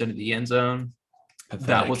players into the end zone. Pathetic.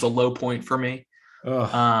 That was a low point for me.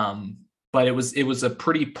 But it was a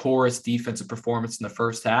pretty porous defensive performance in the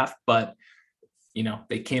first half, but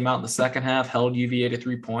they came out in the second half, held UVA to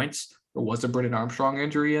 3 points. There was a Brennan Armstrong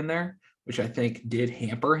injury in there, which I think did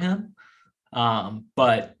hamper him.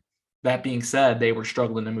 But that being said, they were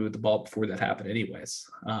struggling to move the ball before that happened anyways.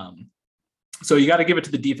 So you got to give it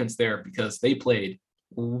to the defense there, because they played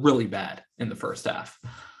really bad in the first half.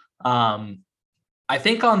 I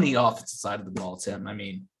think on the offensive side of the ball, Tim, I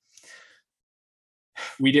mean,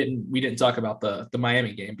 we didn't talk about the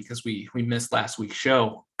Miami game because we missed last week's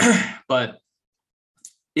show, but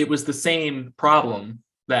it was the same problem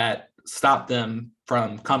that stopped them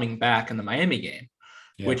from coming back in the Miami game,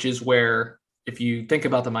 which is where, if you think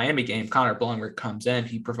about the Miami game, Connor Blumrick comes in,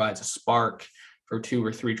 he provides a spark for 2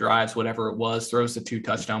 or 3 drives, whatever it was, throws the 2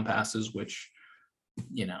 touchdown passes, which,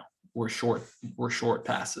 were short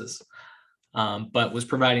passes, but was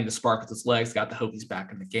providing the spark with his legs, got the Hokies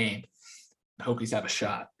back in the game. The Hokies have a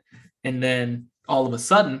shot. And then all of a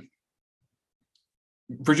sudden,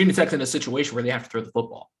 Virginia Tech's in a situation where they have to throw the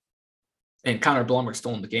football. And Connor Blumrick's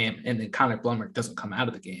still in the game. And then Connor Blumrick doesn't come out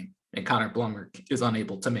of the game. And Connor Blumrick is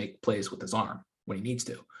unable to make plays with his arm when he needs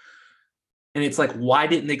to. And it's like, why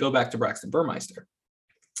didn't they go back to Braxton Burmeister?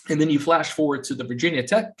 And then you flash forward to the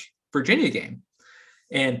Virginia game,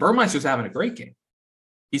 and Burmeister's having a great game.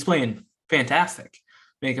 He's playing fantastic,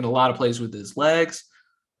 making a lot of plays with his legs.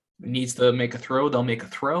 Needs to make a throw, they'll make a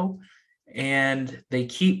throw. And they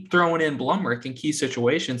keep throwing in Blumrick in key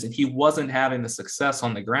situations, and he wasn't having the success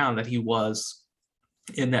on the ground that he was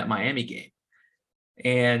in that Miami game.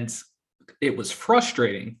 And it was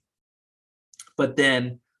frustrating. But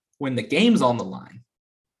then when the game's on the line,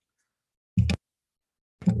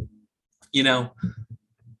 you know,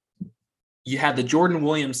 you had the Jordan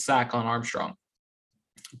Williams sack on Armstrong.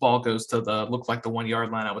 Ball goes to looked like the 1 yard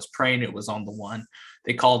line. I was praying it was on the one.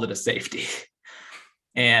 They called it a safety.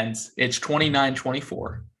 And it's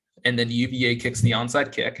 29-24. And then UVA kicks the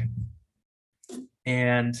onside kick.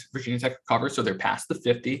 And Virginia Tech recovers, so they're past the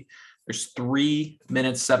 50. There's 3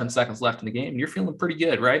 minutes, 7 seconds left in the game. And you're feeling pretty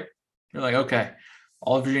good, right? You're like, okay,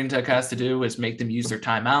 all Virginia Tech has to do is make them use their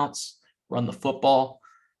timeouts, run the football,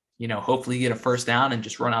 hopefully get a first down and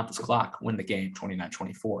just run out this clock, win the game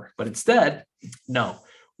 29-24. But instead, no,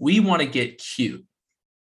 we want to get cute.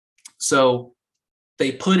 So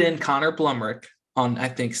they put in Connor Blumrick on, I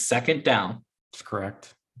think, second down. That's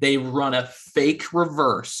correct. They run a fake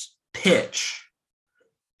reverse pitch,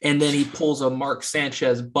 and then he pulls a Mark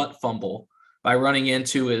Sanchez butt fumble by running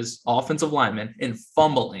into his offensive lineman and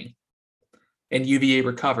fumbling. And UVA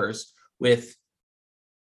recovers with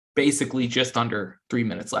basically just under 3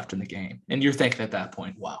 minutes left in the game. And you're thinking at that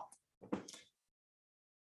point, wow,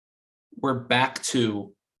 we're back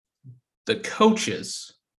to the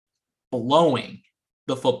coaches blowing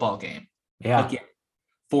the football game again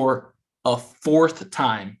for a fourth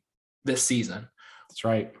time this season. That's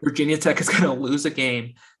right. Virginia Tech is going to lose a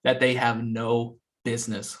game that they have no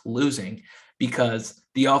business losing because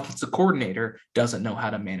the offensive coordinator doesn't know how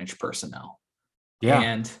to manage personnel. Yeah.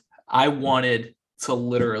 And I wanted to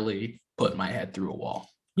literally put my head through a wall.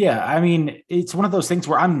 Yeah. I mean, it's one of those things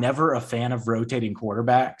where I'm never a fan of rotating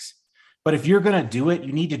quarterbacks, but if you're going to do it,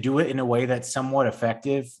 you need to do it in a way that's somewhat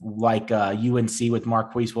effective, like UNC with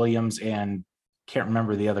Marquise Williams and can't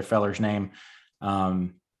remember the other feller's name.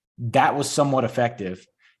 That was somewhat effective.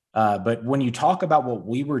 But when you talk about what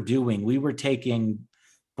we were doing, we were taking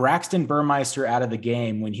Braxton Burmeister out of the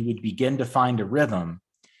game when he would begin to find a rhythm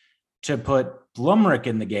to put Blumrick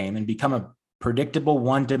in the game and become a predictable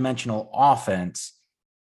one-dimensional offense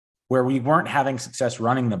where we weren't having success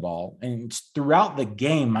running the ball. And throughout the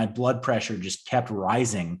game, my blood pressure just kept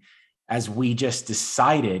rising as we just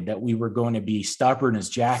decided that we were going to be stubborn as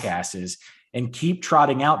jackasses and keep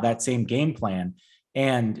trotting out that same game plan.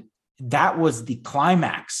 And that was the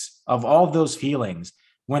climax of all of those feelings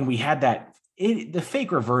when we had that. The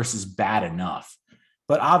fake reverse is bad enough,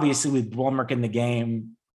 but obviously with Blumrick in the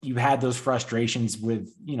game, you had those frustrations with,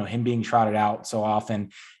 him being trotted out so often.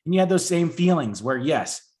 And you had those same feelings where,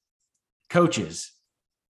 yes, coaches,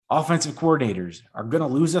 offensive coordinators are going to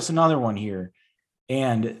lose us another one here.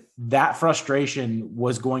 And that frustration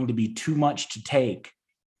was going to be too much to take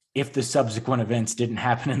if the subsequent events didn't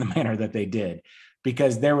happen in the manner that they did,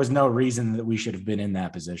 because there was no reason that we should have been in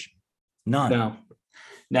that position. None.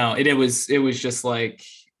 No. It was just like,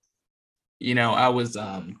 I was,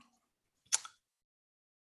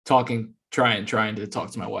 trying to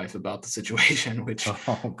talk to my wife about the situation, which,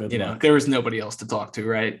 there was nobody else to talk to.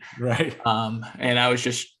 Right. And I was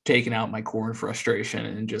just taking out my core and frustration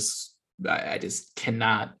and I just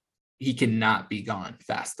he cannot be gone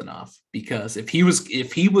fast enough, because if he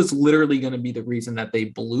was literally going to be the reason that they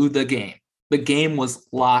blew the game was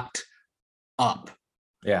locked up.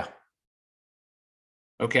 Yeah.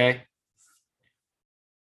 Okay.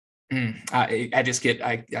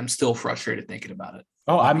 I'm still frustrated thinking about it.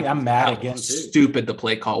 Oh, I'm mad again. Stupid the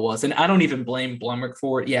play call was, and I don't even blame Blumrick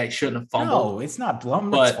for it. Yeah, he shouldn't have fumbled. No, it's not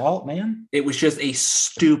Blumrick's fault, man. It was just a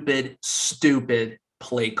stupid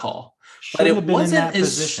play call. But it wasn't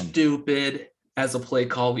as stupid as a play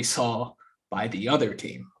call we saw by the other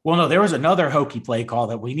team. Well, no, there was another hokey play call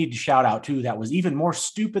that we need to shout out too that was even more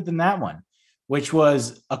stupid than that one, which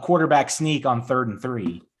was a quarterback sneak on 3rd and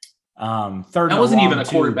 3. That wasn't even a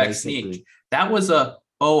quarterback sneak. That was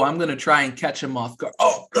I'm going to try and catch him off guard.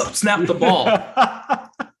 Snap the ball.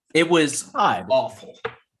 It was awful.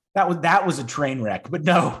 That was a train wreck. But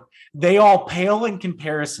no, they all pale in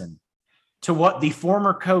comparison to what the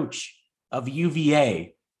former coach of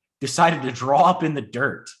UVA decided to draw up in the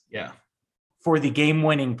dirt. Yeah. For the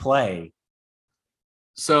game-winning play.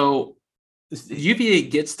 So UVA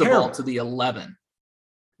gets the ball to the 11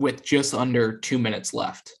 with just under 2 minutes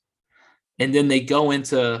left. And then they go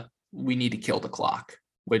into, we need to kill the clock,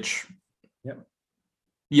 which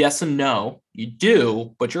yes and no, you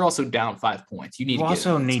do, but you're also down 5 points. You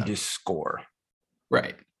also need to score.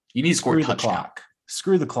 Right. You need to score a touchdown. Clock.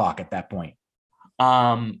 Screw the clock at that point.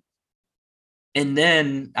 And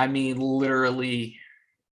then, I mean, literally,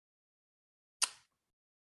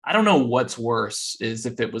 I don't know what's worse is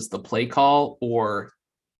if it was the play call or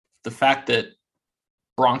the fact that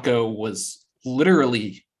Bronco was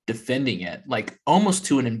literally defending it like almost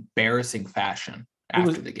to an embarrassing fashion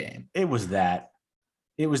after the game. It was that.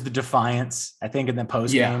 It was the defiance, I think, in the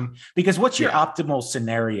post game. Because what's your optimal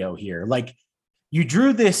scenario here? Like, you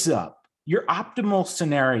drew this up. Your optimal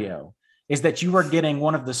scenario is that you are getting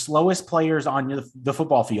one of the slowest players on the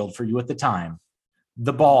football field for you at the time,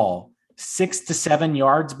 the ball 6 to 7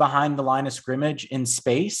 yards behind the line of scrimmage in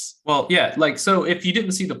space. Well, yeah. Like, so if you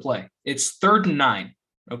didn't see the play, it's 3rd and 9.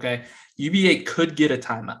 Okay. UVA could get a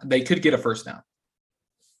timeout. They could get a first down.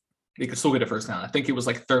 They could still get a first down. I think it was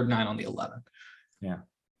like 3rd and 9 on the 11. Yeah.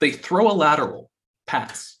 They throw a lateral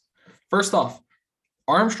pass. First off,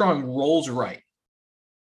 Armstrong rolls right.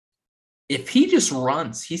 If he just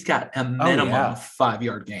runs, he's got a minimum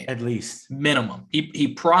 5-yard gain. At least. Minimum.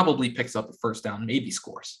 He probably picks up a first down, maybe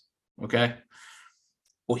scores. Okay.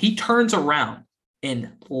 Well, he turns around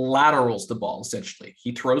and laterals the ball, essentially.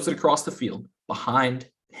 He throws it across the field behind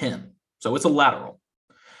him. So it's a lateral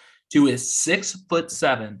to his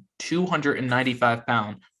 6'7",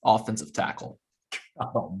 295-pound offensive tackle.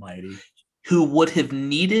 Almighty. Who would have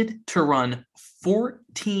needed to run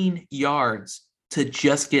 14 yards to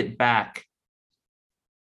just get back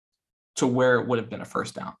to where it would have been a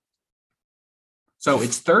first down. So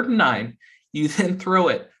it's 3rd and 9. You then throw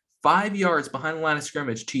it 5 yards behind the line of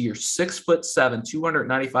scrimmage to your 6'7",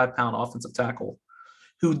 295-pound offensive tackle,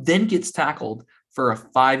 who then gets tackled for a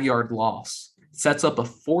 5-yard loss. Sets up a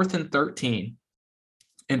 4th and 13,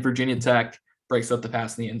 and Virginia Tech breaks up the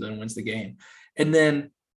pass in the end zone and wins the game. And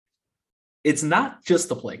then it's not just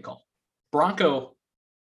the play call. Bronco,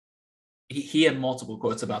 he had multiple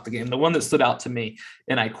quotes about the game. The one that stood out to me,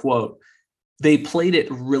 and I quote, "They played it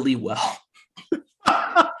really well."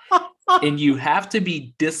 And you have to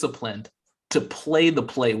be disciplined to play the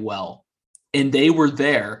play well. And they were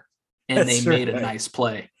there, and they made a nice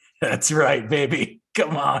play. That's right, baby.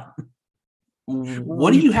 Come on.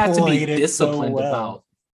 What do you have to be disciplined about,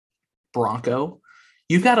 Bronco?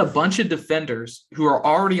 You've got a bunch of defenders who are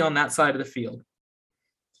already on that side of the field.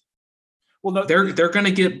 Well, no, they're going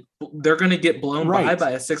to get blown by a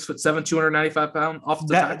 6'7", 295-pound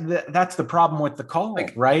offensive tackle. That's the problem with the call,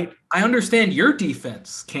 right? I understand your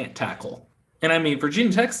defense can't tackle, and I mean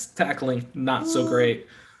Virginia Tech's tackling not so great,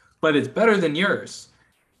 but it's better than yours.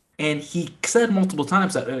 And he said multiple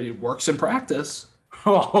times that it works in practice.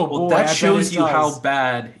 Oh, well, that shows you how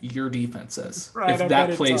bad your defense is if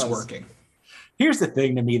that play's working. Here's the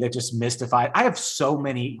thing to me that just mystified. I have so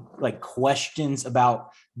many questions about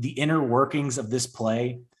the inner workings of this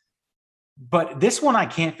play, but this one I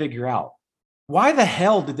can't figure out. Why the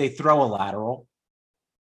hell did they throw a lateral?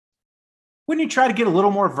 Wouldn't you try to get a little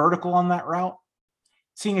more vertical on that route?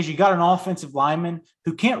 Seeing as you got an offensive lineman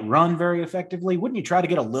who can't run very effectively, wouldn't you try to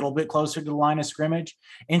get a little bit closer to the line of scrimmage?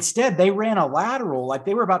 Instead, they ran a lateral like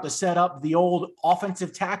they were about to set up the old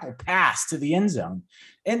offensive tackle pass to the end zone.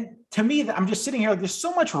 And to me, I'm just sitting here like there's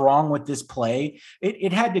so much wrong with this play.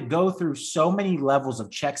 It had to go through so many levels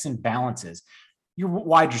of checks and balances. Your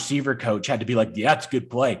wide receiver coach had to be like, yeah, it's a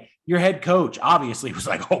good play. Your head coach obviously was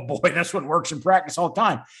like, oh boy, that's what works in practice all the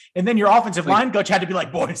time. And then your offensive line coach had to be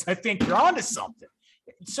like, boys, I think you're onto something.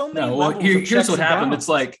 So many levels. Here's what happened. It's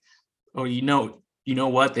like, oh, you know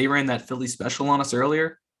what? They ran that Philly special on us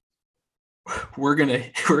earlier. We're gonna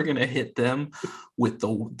hit them with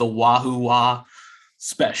the Wahoo Wah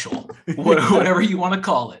special, whatever you want to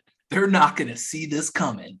call it. They're not gonna see this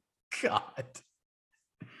coming. God,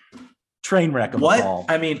 train wreck of a call.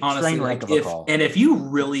 I mean, honestly, if you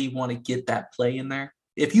really want to get that play in there,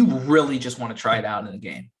 if you really just want to try it out in the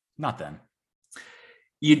game, not then.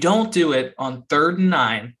 You don't do it on 3rd and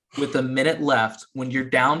 9 with a minute left when you're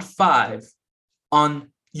down 5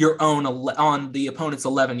 on your own on the opponent's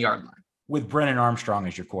 11-yard line with Brennan Armstrong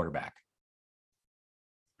as your quarterback.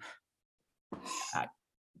 I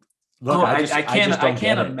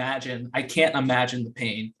can't imagine the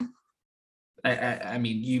pain. I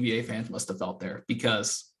mean, UVA fans must have felt there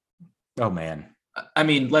because. Oh man. I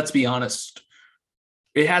mean, let's be honest.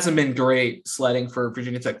 It hasn't been great sledding for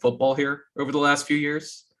Virginia Tech football here over the last few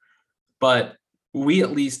years, but we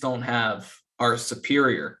at least don't have our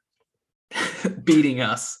superior beating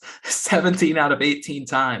us 17 out of 18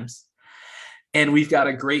 times. And we've got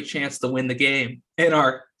a great chance to win the game. And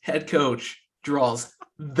our head coach draws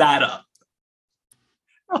that up.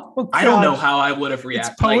 Oh, I don't know how I would have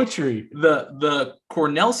reacted. It's poetry. The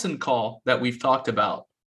Cornelsen call that we've talked about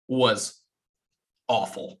was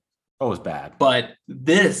awful. Oh, it was bad. But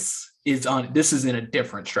this is in a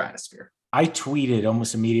different stratosphere. I tweeted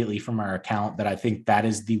almost immediately from our account that I think that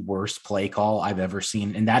is the worst play call I've ever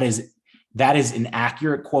seen. And that is an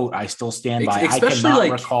accurate quote. I still stand by. Especially I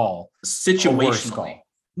cannot recall situationally.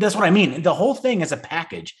 That's what I mean. The whole thing is a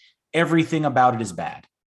package. Everything about it is bad.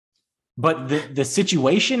 But the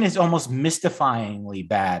situation is almost mystifyingly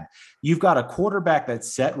bad. You've got a quarterback that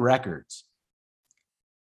set records,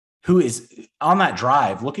 who is on that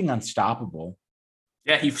drive looking unstoppable.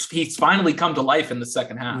 Yeah, he's finally come to life in the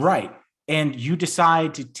second half. Right. And you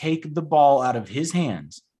decide to take the ball out of his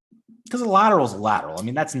hands, because a lateral is a lateral. I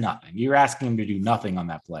mean, that's nothing. You're asking him to do nothing on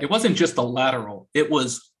that play. It wasn't just a lateral. It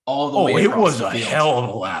was all the way across. It was the a field. hell of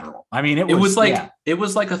a lateral. I mean, it was like a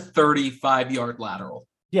 35-yard lateral.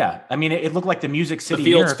 Yeah. I mean, it looked like the Music City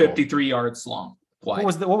Miracle. The field's Miracle. 53 yards long. Wide.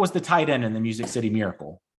 What was the tight end in the Music City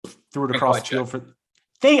Miracle? Threw it across the field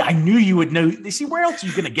I knew you would know. See, where else are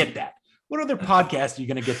you going to get that? What other podcast are you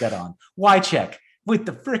going to get that on? Why check with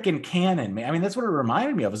the freaking cannon, man? I mean, that's what it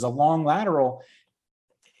reminded me of, is a long lateral.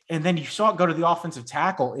 And then you saw it go to the offensive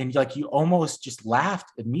tackle, and like you almost just laughed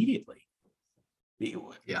immediately.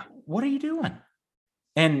 Yeah. What are you doing?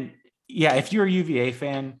 And yeah, if you're a UVA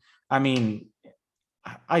fan, I mean,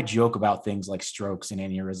 I joke about things like strokes and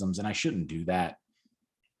aneurysms, and I shouldn't do that.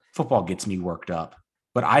 Football gets me worked up,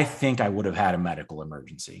 but I think I would have had a medical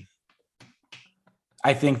emergency.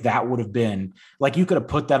 I think that would have been like, you could have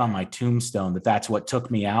put that on my tombstone, that's what took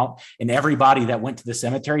me out. And everybody that went to the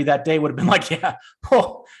cemetery that day would have been like, yeah,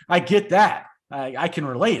 I get that. I can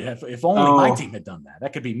relate. If only my team had done that.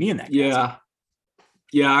 That could be me in that case. Yeah.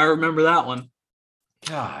 Yeah, I remember that one.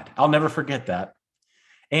 God, I'll never forget that.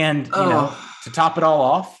 And, you know, to top it all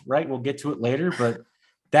off, right, we'll get to it later, but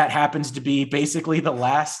that happens to be basically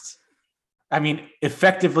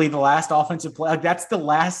effectively the last offensive play. Like, that's the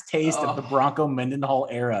last taste of the Bronco Mendenhall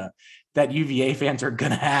era that UVA fans are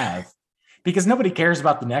going to have, because nobody cares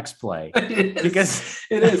about the next play. Because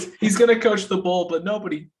it is. He's going to coach the bowl, but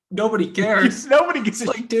nobody cares. Nobody gives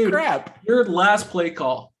a dude, crap. Your last play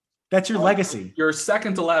call. That's your legacy. Your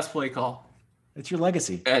second to last play call. That's your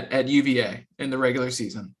legacy. At UVA in the regular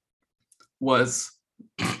season was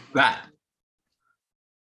that.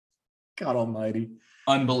 God almighty.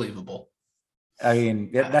 Unbelievable. I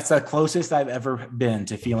mean, that's the closest I've ever been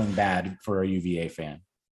to feeling bad for a UVA fan.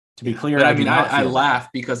 To be clear, I laugh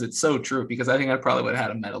because it's so true, because I think I probably would have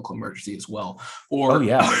had a medical emergency as well. Or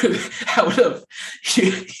I would have,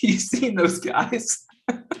 you seen those guys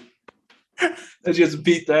that just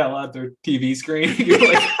beat the hell out their TV screen. You're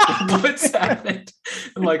like, what's happened?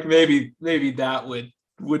 I'm like, maybe that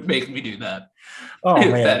would make me do that.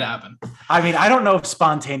 If that happened. I mean, I don't know if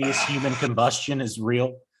spontaneous human combustion is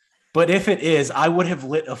real, but if it is, I would have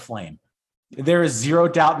lit a flame. There is zero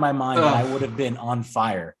doubt in my mind that I would have been on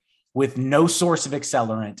fire with no source of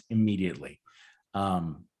accelerant immediately.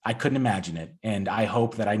 I couldn't imagine it. And I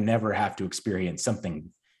hope that I never have to experience something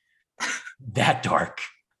that dark.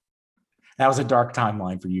 That was a dark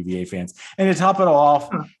timeline for UVA fans. And to top it all off,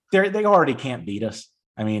 they already can't beat us.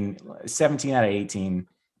 I mean, 17 out of 18,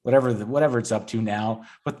 whatever it's up to now.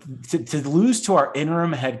 But to lose to our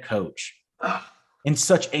interim head coach in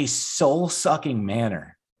such a soul-sucking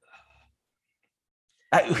manner.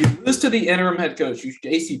 You lose to the interim head coach,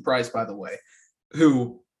 AC Price, by the way,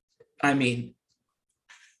 who, I mean,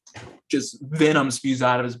 just venom spews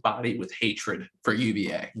out of his body with hatred for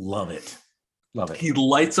UVA. Love it. He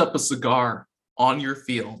lights up a cigar on your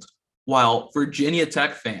field, while Virginia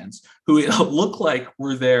Tech fans, who it looked like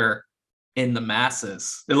were there in the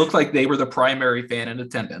masses, it looked like they were the primary fan in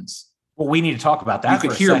attendance. Well, we need to talk about that. You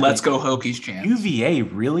could hear "Let's Go Hokies" chants. UVA,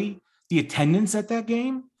 really? The attendance at that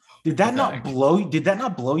game? Did that not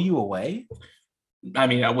blow you away? I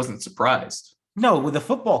mean, I wasn't surprised. No, with the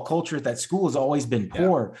football culture at that school has always been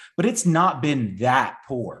poor, but it's not been that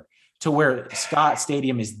poor to where Scott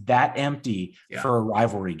Stadium is that empty for a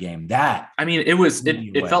rivalry game.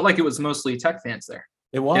 It felt like it was mostly Tech fans there.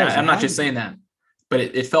 It was. Yeah, I'm not just saying that, but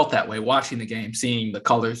it felt that way watching the game, seeing the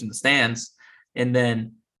colors in the stands, and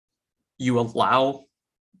then you allow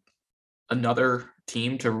another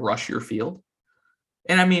team to rush your field.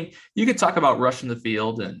 And I mean, you could talk about rushing the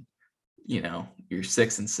field and, you know, you're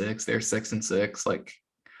 6-6, they're 6-6. Like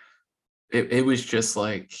it was just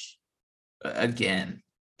like, again,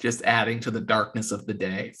 just adding to the darkness of the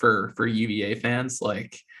day for UVA fans.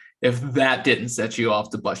 Like, if that didn't set you off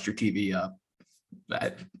to bust your TV up,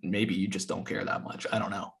 that maybe you just don't care that much. I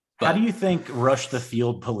don't know. But how do you think rush the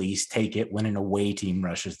field police take it when an away team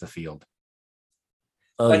rushes the field?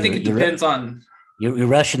 I think it depends on. You're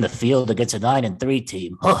rushing the field against a 9-3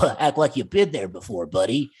 team. Act like you've been there before,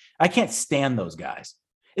 buddy. I can't stand those guys.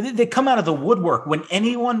 They come out of the woodwork when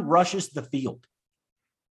anyone rushes the field.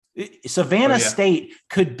 Savannah State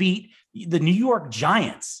could beat the New York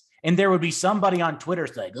Giants, and there would be somebody on Twitter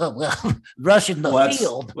like, "Oh well, rushing the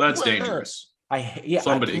field. That's dangerous.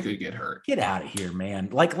 Somebody could get hurt. Get out of here, man!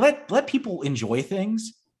 Like let people enjoy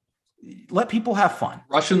things. Let people have fun.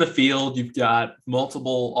 Rushing the field. You've got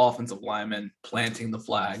multiple offensive linemen planting the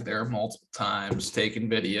flag there multiple times, taking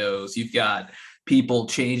videos. You've got people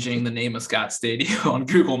changing the name of Scott Stadium on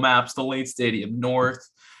Google Maps to Lane Stadium North.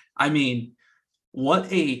 I mean,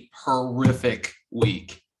 what a horrific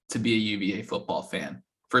week to be a UVA football fan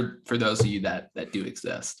for those of you that do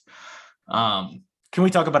exist. Can we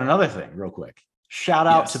talk about another thing real quick? Shout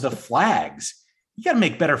out to the flags. You got to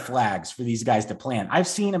make better flags for these guys to plant. I've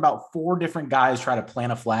seen about 4 different guys try to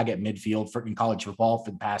plant a flag at midfield in college football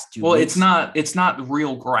for the past 2 weeks. It's not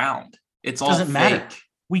real ground. It's all doesn't fake. Matter.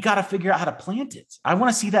 We got to figure out how to plant it. I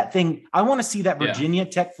want to see that thing. I want to see that Virginia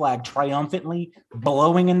Tech flag triumphantly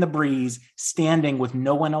blowing in the breeze, standing with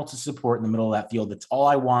no one else's support in the middle of that field. That's all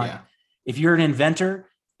I want. Yeah. If you're an inventor,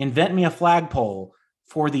 invent me a flagpole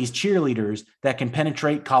for these cheerleaders that can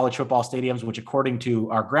penetrate college football stadiums, which according to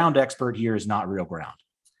our ground expert here is not real ground.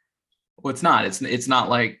 Well, it's not. It's not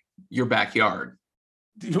like your backyard.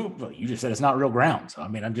 Well, you just said it's not real ground. So, I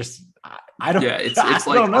mean, I don't. Yeah, it's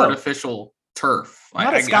like artificial turf.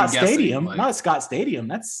 Not at Scott Stadium. Not at Scott Stadium.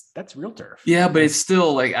 That's real turf. Yeah, but it's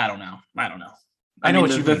still like I don't know. I know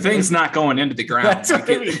what you mean. The thing's not going into the ground. That's what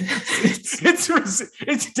I mean.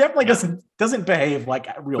 It definitely doesn't behave like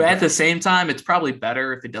real. But at the same time, it's probably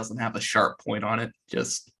better if it doesn't have a sharp point on it.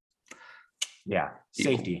 Just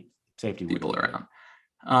safety people around.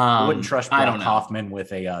 I wouldn't trust Brock Hoffman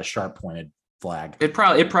with a sharp pointed flag. It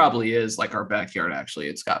probably is like our backyard. Actually,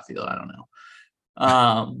 at Scott Field. I don't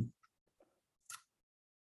know.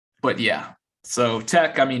 But yeah, so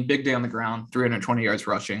Tech, I mean, big day on the ground, 320 yards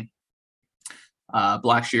rushing.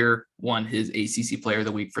 Blackshear won his ACC Player of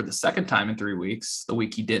the Week for the second time in 3 weeks. The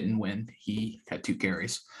week he didn't win, he had 2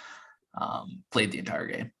 carries, played the entire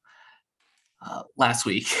game. Last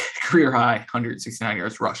week, career high, 169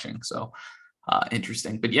 yards rushing. So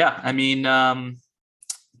interesting. But yeah, I mean,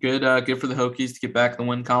 good for the Hokies to get back in the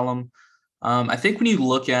win column. I think when you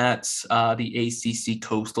look at the ACC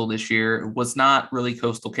Coastal this year, it was not really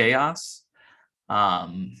Coastal chaos.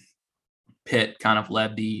 Pitt kind of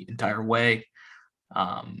led the entire way.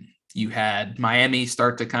 You had Miami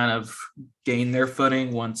start to kind of gain their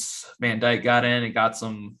footing once Van Dyke got in and got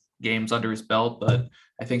some games under his belt, but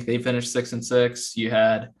I think they finished 6-6. You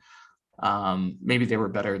had maybe they were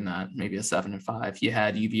better than that, maybe a 7-5. You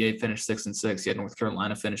had UVA finish 6-6. You had North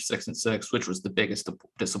Carolina finish 6-6, which was the biggest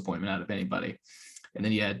disappointment out of anybody. And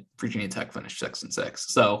then you had Virginia Tech finish 6-6.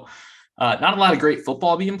 So not a lot of great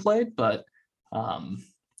football being played, but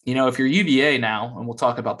if you're UVA now, and we'll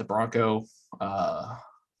talk about the Bronco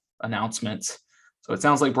announcement. So it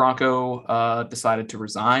sounds like Bronco decided to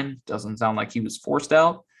resign. Doesn't sound like he was forced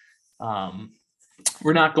out.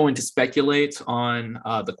 We're not going to speculate on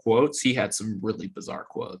the quotes. He had some really bizarre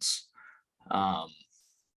quotes.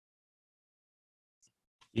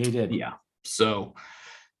 He did. Yeah. So,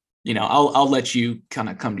 I'll let you kind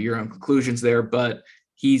of come to your own conclusions there, but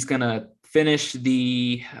he's going to finish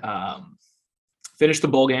the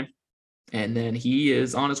bowl game, and then he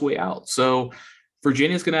is on his way out. So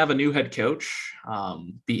Virginia's going to have a new head coach.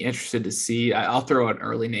 Be interested to see. I'll throw an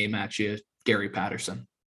early name at you. Gary Patterson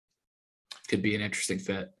could be an interesting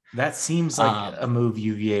fit. That seems like a move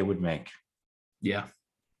UVA would make. Yeah.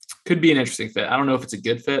 Could be an interesting fit. I don't know if it's a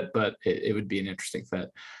good fit, but it would be an interesting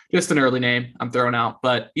fit. Just an early name I'm throwing out.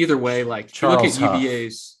 But either way, like look at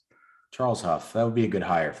UVA's. Charles Huff. That would be a good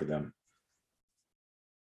hire for them.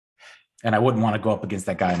 And I wouldn't want to go up against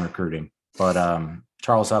that guy in recruiting. But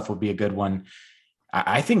Charles Huff would be a good one.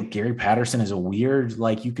 I think Gary Patterson is a weird,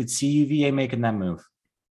 you could see UVA making that move.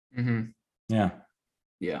 Mm-hmm. Yeah.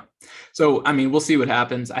 Yeah. So, I mean, we'll see what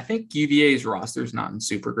happens. I think UVA's roster is not in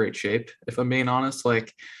super great shape, if I'm being honest.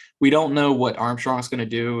 We don't know what Armstrong's going to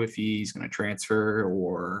do, if he's going to transfer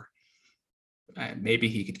or maybe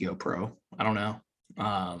he could go pro. I don't know.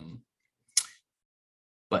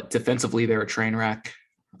 But defensively, they're a train wreck.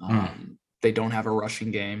 They don't have a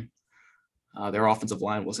rushing game. Their offensive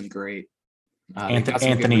line wasn't great.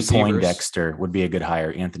 Anthony Poindexter would be a good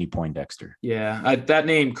hire. Anthony Poindexter. Yeah, that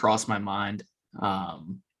name crossed my mind.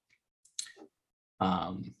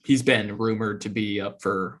 He's been rumored to be up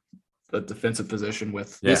for the defensive position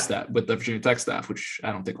with with the Virginia Tech staff, which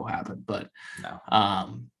I don't think will happen. But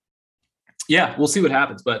no. We'll see what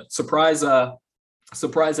happens. But surprise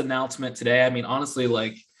announcement today. I mean, honestly,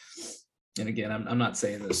 and again, I'm not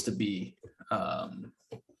saying this to be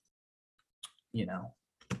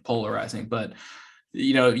polarizing. But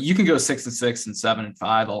you can go 6-6 and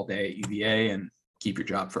 7-5 all day at UVA and keep your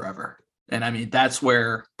job forever. And I mean, that's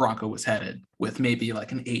where Bronco was headed, with maybe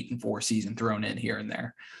like an 8-4 season thrown in here and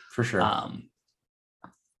there. For sure.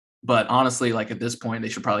 But honestly, like at this point, they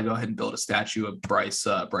should probably go ahead and build a statue of Bryce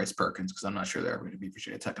Perkins, because I'm not sure they're ever going to be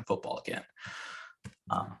Virginia Tech in football again.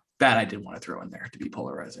 That I did want to throw in there to be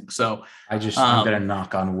polarizing. So I'm going to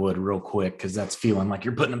knock on wood real quick, because that's feeling like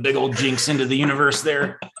you're putting a big old jinx into the universe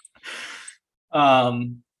there.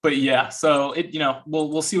 But yeah, so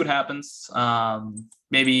we'll see what happens.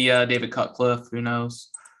 Maybe David Cutcliffe, who knows?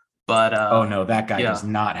 But oh no, that guy does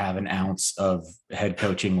not have an ounce of head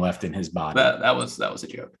coaching left in his body. That was a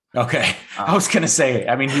joke. Okay, I was gonna say.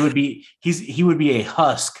 I mean, he would be a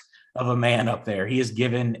husk of a man up there. He has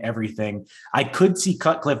given everything. I could see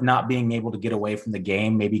Cutcliffe not being able to get away from the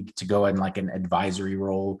game, maybe to go in like an advisory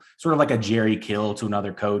role, sort of like a Jerry Kill to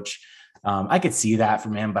another coach. I could see that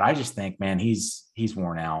from him, but I just think, man, he's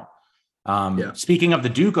worn out. Speaking of the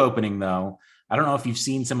Duke opening, though, I don't know if you've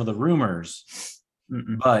seen some of the rumors,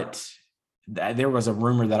 but there was a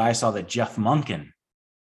rumor that I saw that Jeff Monken,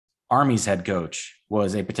 Army's head coach,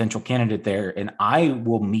 was a potential candidate there, and I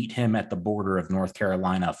will meet him at the border of North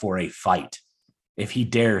Carolina for a fight if he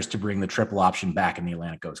dares to bring the triple option back in the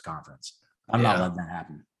Atlantic Coast Conference. I'm not letting that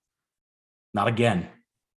happen. Not again.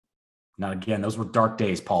 Not again. Those were dark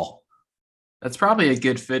days, Paul. That's probably a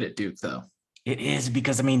good fit at Duke, though. It is,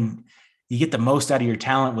 because, I mean, you get the most out of your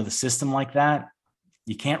talent with a system like that.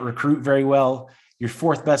 You can't recruit very well. Your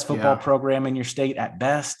fourth best football program in your state at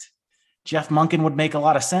best. Jeff Monken would make a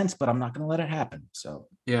lot of sense, but I'm not going to let it happen. So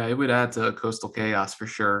yeah, it would add to coastal chaos for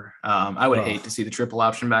sure. I would hate to see the triple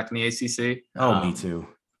option back in the ACC. Me too.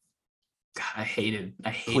 God, I hated.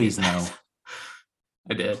 Please that. no.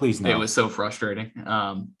 I did. Please no. It was so frustrating.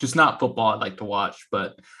 Just not football I'd like to watch,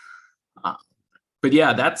 but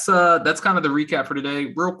yeah, that's kind of the recap for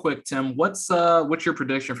today. Real quick, Tim, what's your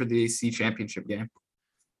prediction for the ACC championship game?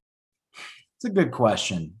 It's a good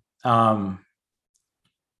question.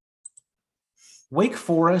 Wake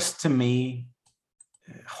Forest, to me,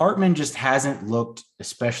 Hartman just hasn't looked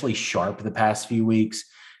especially sharp the past few weeks.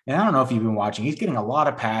 And I don't know if you've been watching. He's getting a lot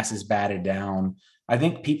of passes batted down. I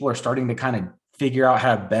think people are starting to kind of figure out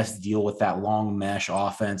how to best deal with that long mesh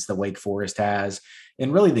offense that Wake Forest has.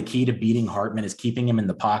 And really the key to beating Hartman is keeping him in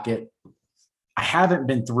the pocket. I haven't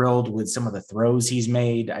been thrilled with some of the throws he's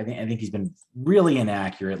made. I think he's been really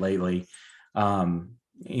inaccurate lately.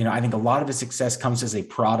 I think a lot of his success comes as a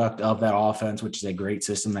product of that offense, which is a great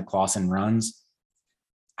system that Clawson runs.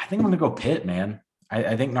 I think I'm going to go Pitt, man.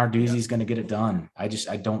 I think Narduzzi is going to get it done. I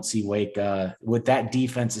don't see Wake with that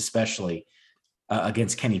defense, especially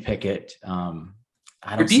against Kenny Pickett.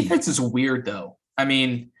 Their defense is weird, though. I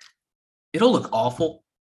mean, it'll look awful,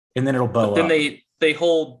 and then it'll bow up. Then they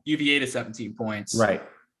hold UVA to 17 points. Right.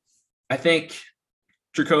 I think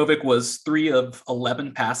Dracovic was 3 of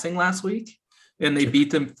 11 passing last week, and they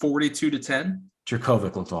beat them 42-10.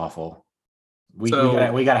 Dracovic looked awful. We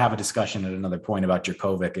got to have a discussion at another point about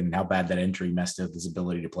Dracovic and how bad that injury messed up his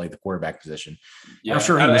ability to play the quarterback position. Yeah, I'm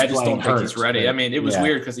sure I just don't think he's ready. I mean, it was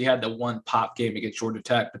weird because he had the one pop game against Georgia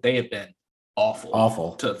Tech, but they have been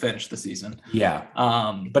awful to finish the season. Yeah.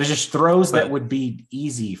 But it's just throws that would be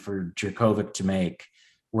easy for Dracovic to make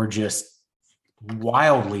were just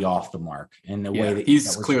wildly off the mark in the way that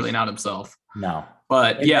he's clearly not himself. No.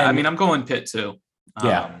 But I mean, I'm going Pitt too.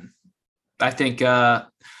 I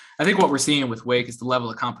think what we're seeing with Wake is the level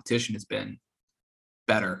of competition has been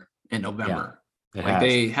better in November.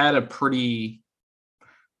 They had a pretty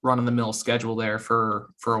run-of-the-mill schedule there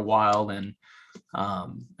for a while, and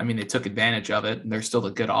they took advantage of it. And they're still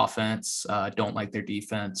a good offense. Don't like their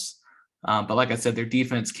defense, but like I said, their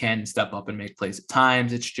defense can step up and make plays at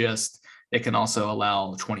times. It's just it can also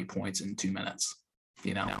allow 20 points in 2 minutes.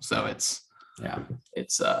 So it is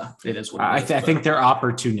what it is. I think they're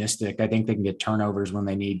opportunistic. I think they can get turnovers when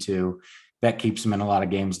they need to. That keeps them in a lot of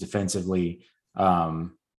games defensively.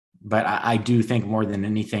 But I do think more than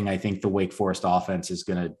anything, I think the Wake Forest offense is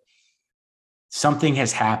something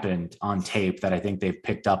has happened on tape that I think they've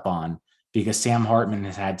picked up on, because Sam Hartman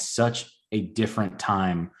has had such a different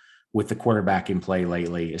time with the quarterback in play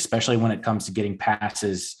lately, especially when it comes to getting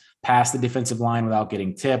passes past the defensive line without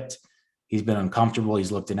getting tipped. He's been uncomfortable.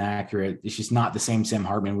 He's looked inaccurate. It's just not the same Sam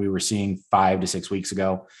Hartman we were seeing 5 to 6 weeks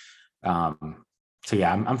ago. I'm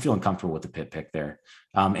feeling comfortable with the Pitt pick there.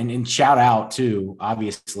 And shout out to,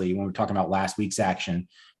 obviously, when we're talking about last week's action,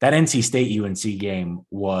 that NC State UNC game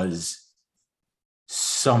was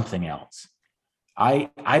something else. I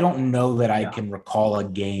don't know that I can recall a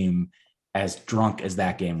game as drunk as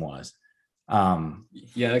that game was.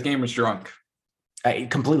 That game was drunk.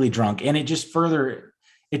 completely drunk. And it just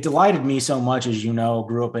it delighted me so much, as you know,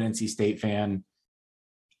 grew up an NC State fan.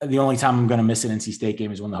 The only time I'm going to miss an NC State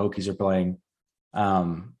game is when the Hokies are playing.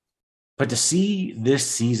 But to see this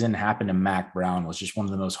season happen to Mack Brown was just one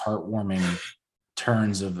of the most heartwarming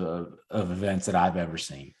turns of events that I've ever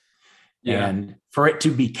seen. Yeah. And for it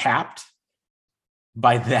to be capped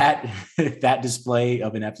by that display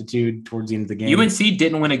of ineptitude towards the end of the game. UNC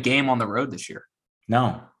didn't win a game on the road this year.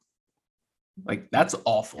 No. Like, that's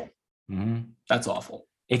awful. Mm-hmm. That's awful.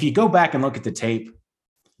 If you go back and look at the tape,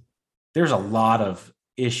 there's a lot of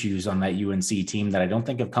issues on that UNC team that I don't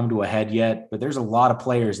think have come to a head yet, but there's a lot of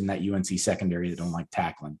players in that UNC secondary that don't like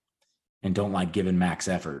tackling and don't like giving max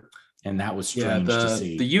effort. And that was strange to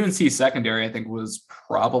see. The UNC secondary, I think, was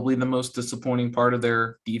probably the most disappointing part of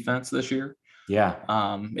their defense this year. Yeah.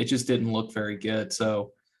 It just didn't look very good.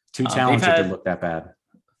 So too talented to look that bad.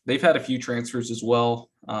 They've had a few transfers as well.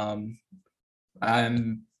 If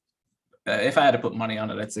I had to put money on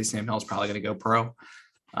it, I'd say Sam Howell's probably going to go pro.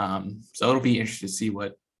 So it'll be interesting to see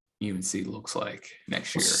what UNC looks like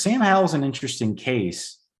next year. Sam Howell's an interesting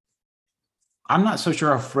case. I'm not so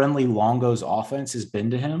sure how friendly Longo's offense has been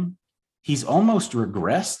to him. He's almost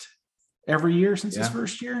regressed every year since his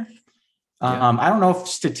first year. I don't know if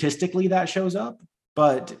statistically that shows up,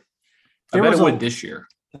 but I bet it would this year.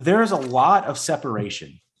 There is a lot of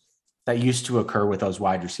separation that used to occur with those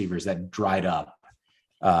wide receivers that dried up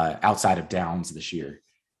outside of downs this year.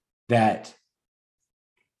 That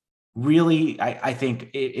really, I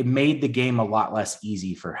think it made the game a lot less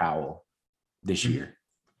easy for Howell this year,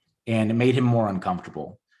 and it made him more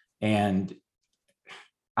uncomfortable. And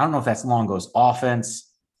I don't know if that's Longo's offense.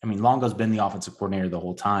 I mean, Longo's been the offensive coordinator the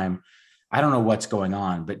whole time. I don't know what's going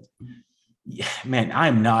on, but man,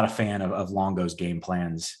 I'm not a fan of Longo's game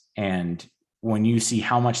plans. And when you see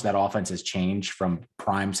how much that offense has changed from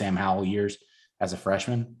prime Sam Howell years as a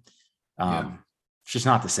freshman, it's just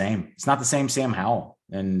not the same. It's not the same Sam Howell.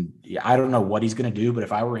 And I don't know what he's going to do, but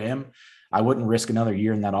if I were him, I wouldn't risk another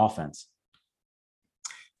year in that offense.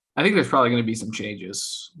 I think there's probably going to be some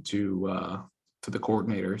changes to the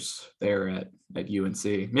coordinators there at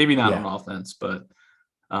UNC. Maybe not on offense, but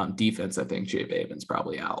defense. I think Jay Baben's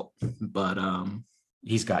probably out, but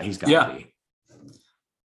he's got to be.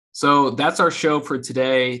 So that's our show for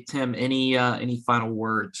today. Tim, any final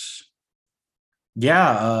words?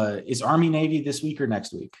 Yeah. Is Army Navy this week or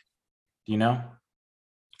next week? Do you know?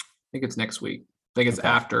 I think it's next week. I think it's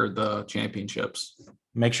after the championships.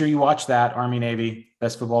 Make sure you watch that. Army Navy,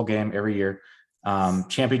 best football game every year.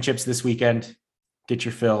 Championships this weekend. Get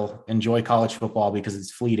your fill. Enjoy college football because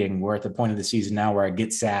it's fleeting. We're at the point of the season now where I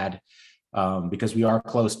get sad because we are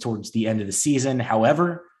close towards the end of the season.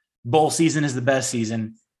 However, bowl season is the best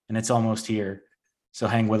season, and it's almost here. So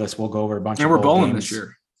hang with us. We'll go over a bunch of we're bowling games this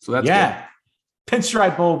year. So that's good.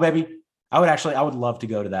 Pinstripe Bowl, baby. I would love to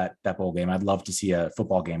go to that bowl game. I'd love to see a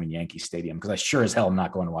football game in Yankee Stadium because I sure as hell am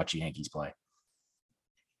not going to watch the Yankees play.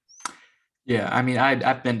 Yeah, I mean,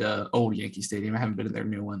 I've been to old Yankee Stadium. I haven't been to their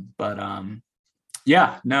new one, but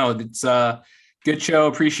it's a good show.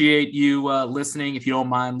 Appreciate you listening. If you don't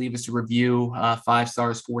mind, leave us a review, 5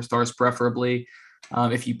 stars, 4 stars, preferably.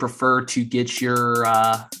 If you prefer to get your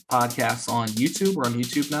podcasts on YouTube, we're on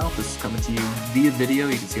YouTube now. This is coming to you via video.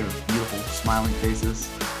 You can see our beautiful smiling faces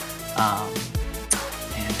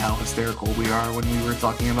and how hysterical we are when we were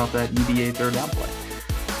talking about that UVA third down play.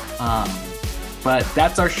 But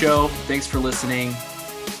that's our show. Thanks for listening.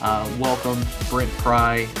 Welcome Brent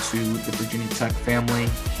Pry to the Virginia Tech family,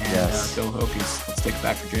 and go Hokies. Let's take it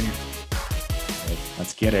back, Virginia.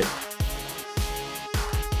 Let's get it.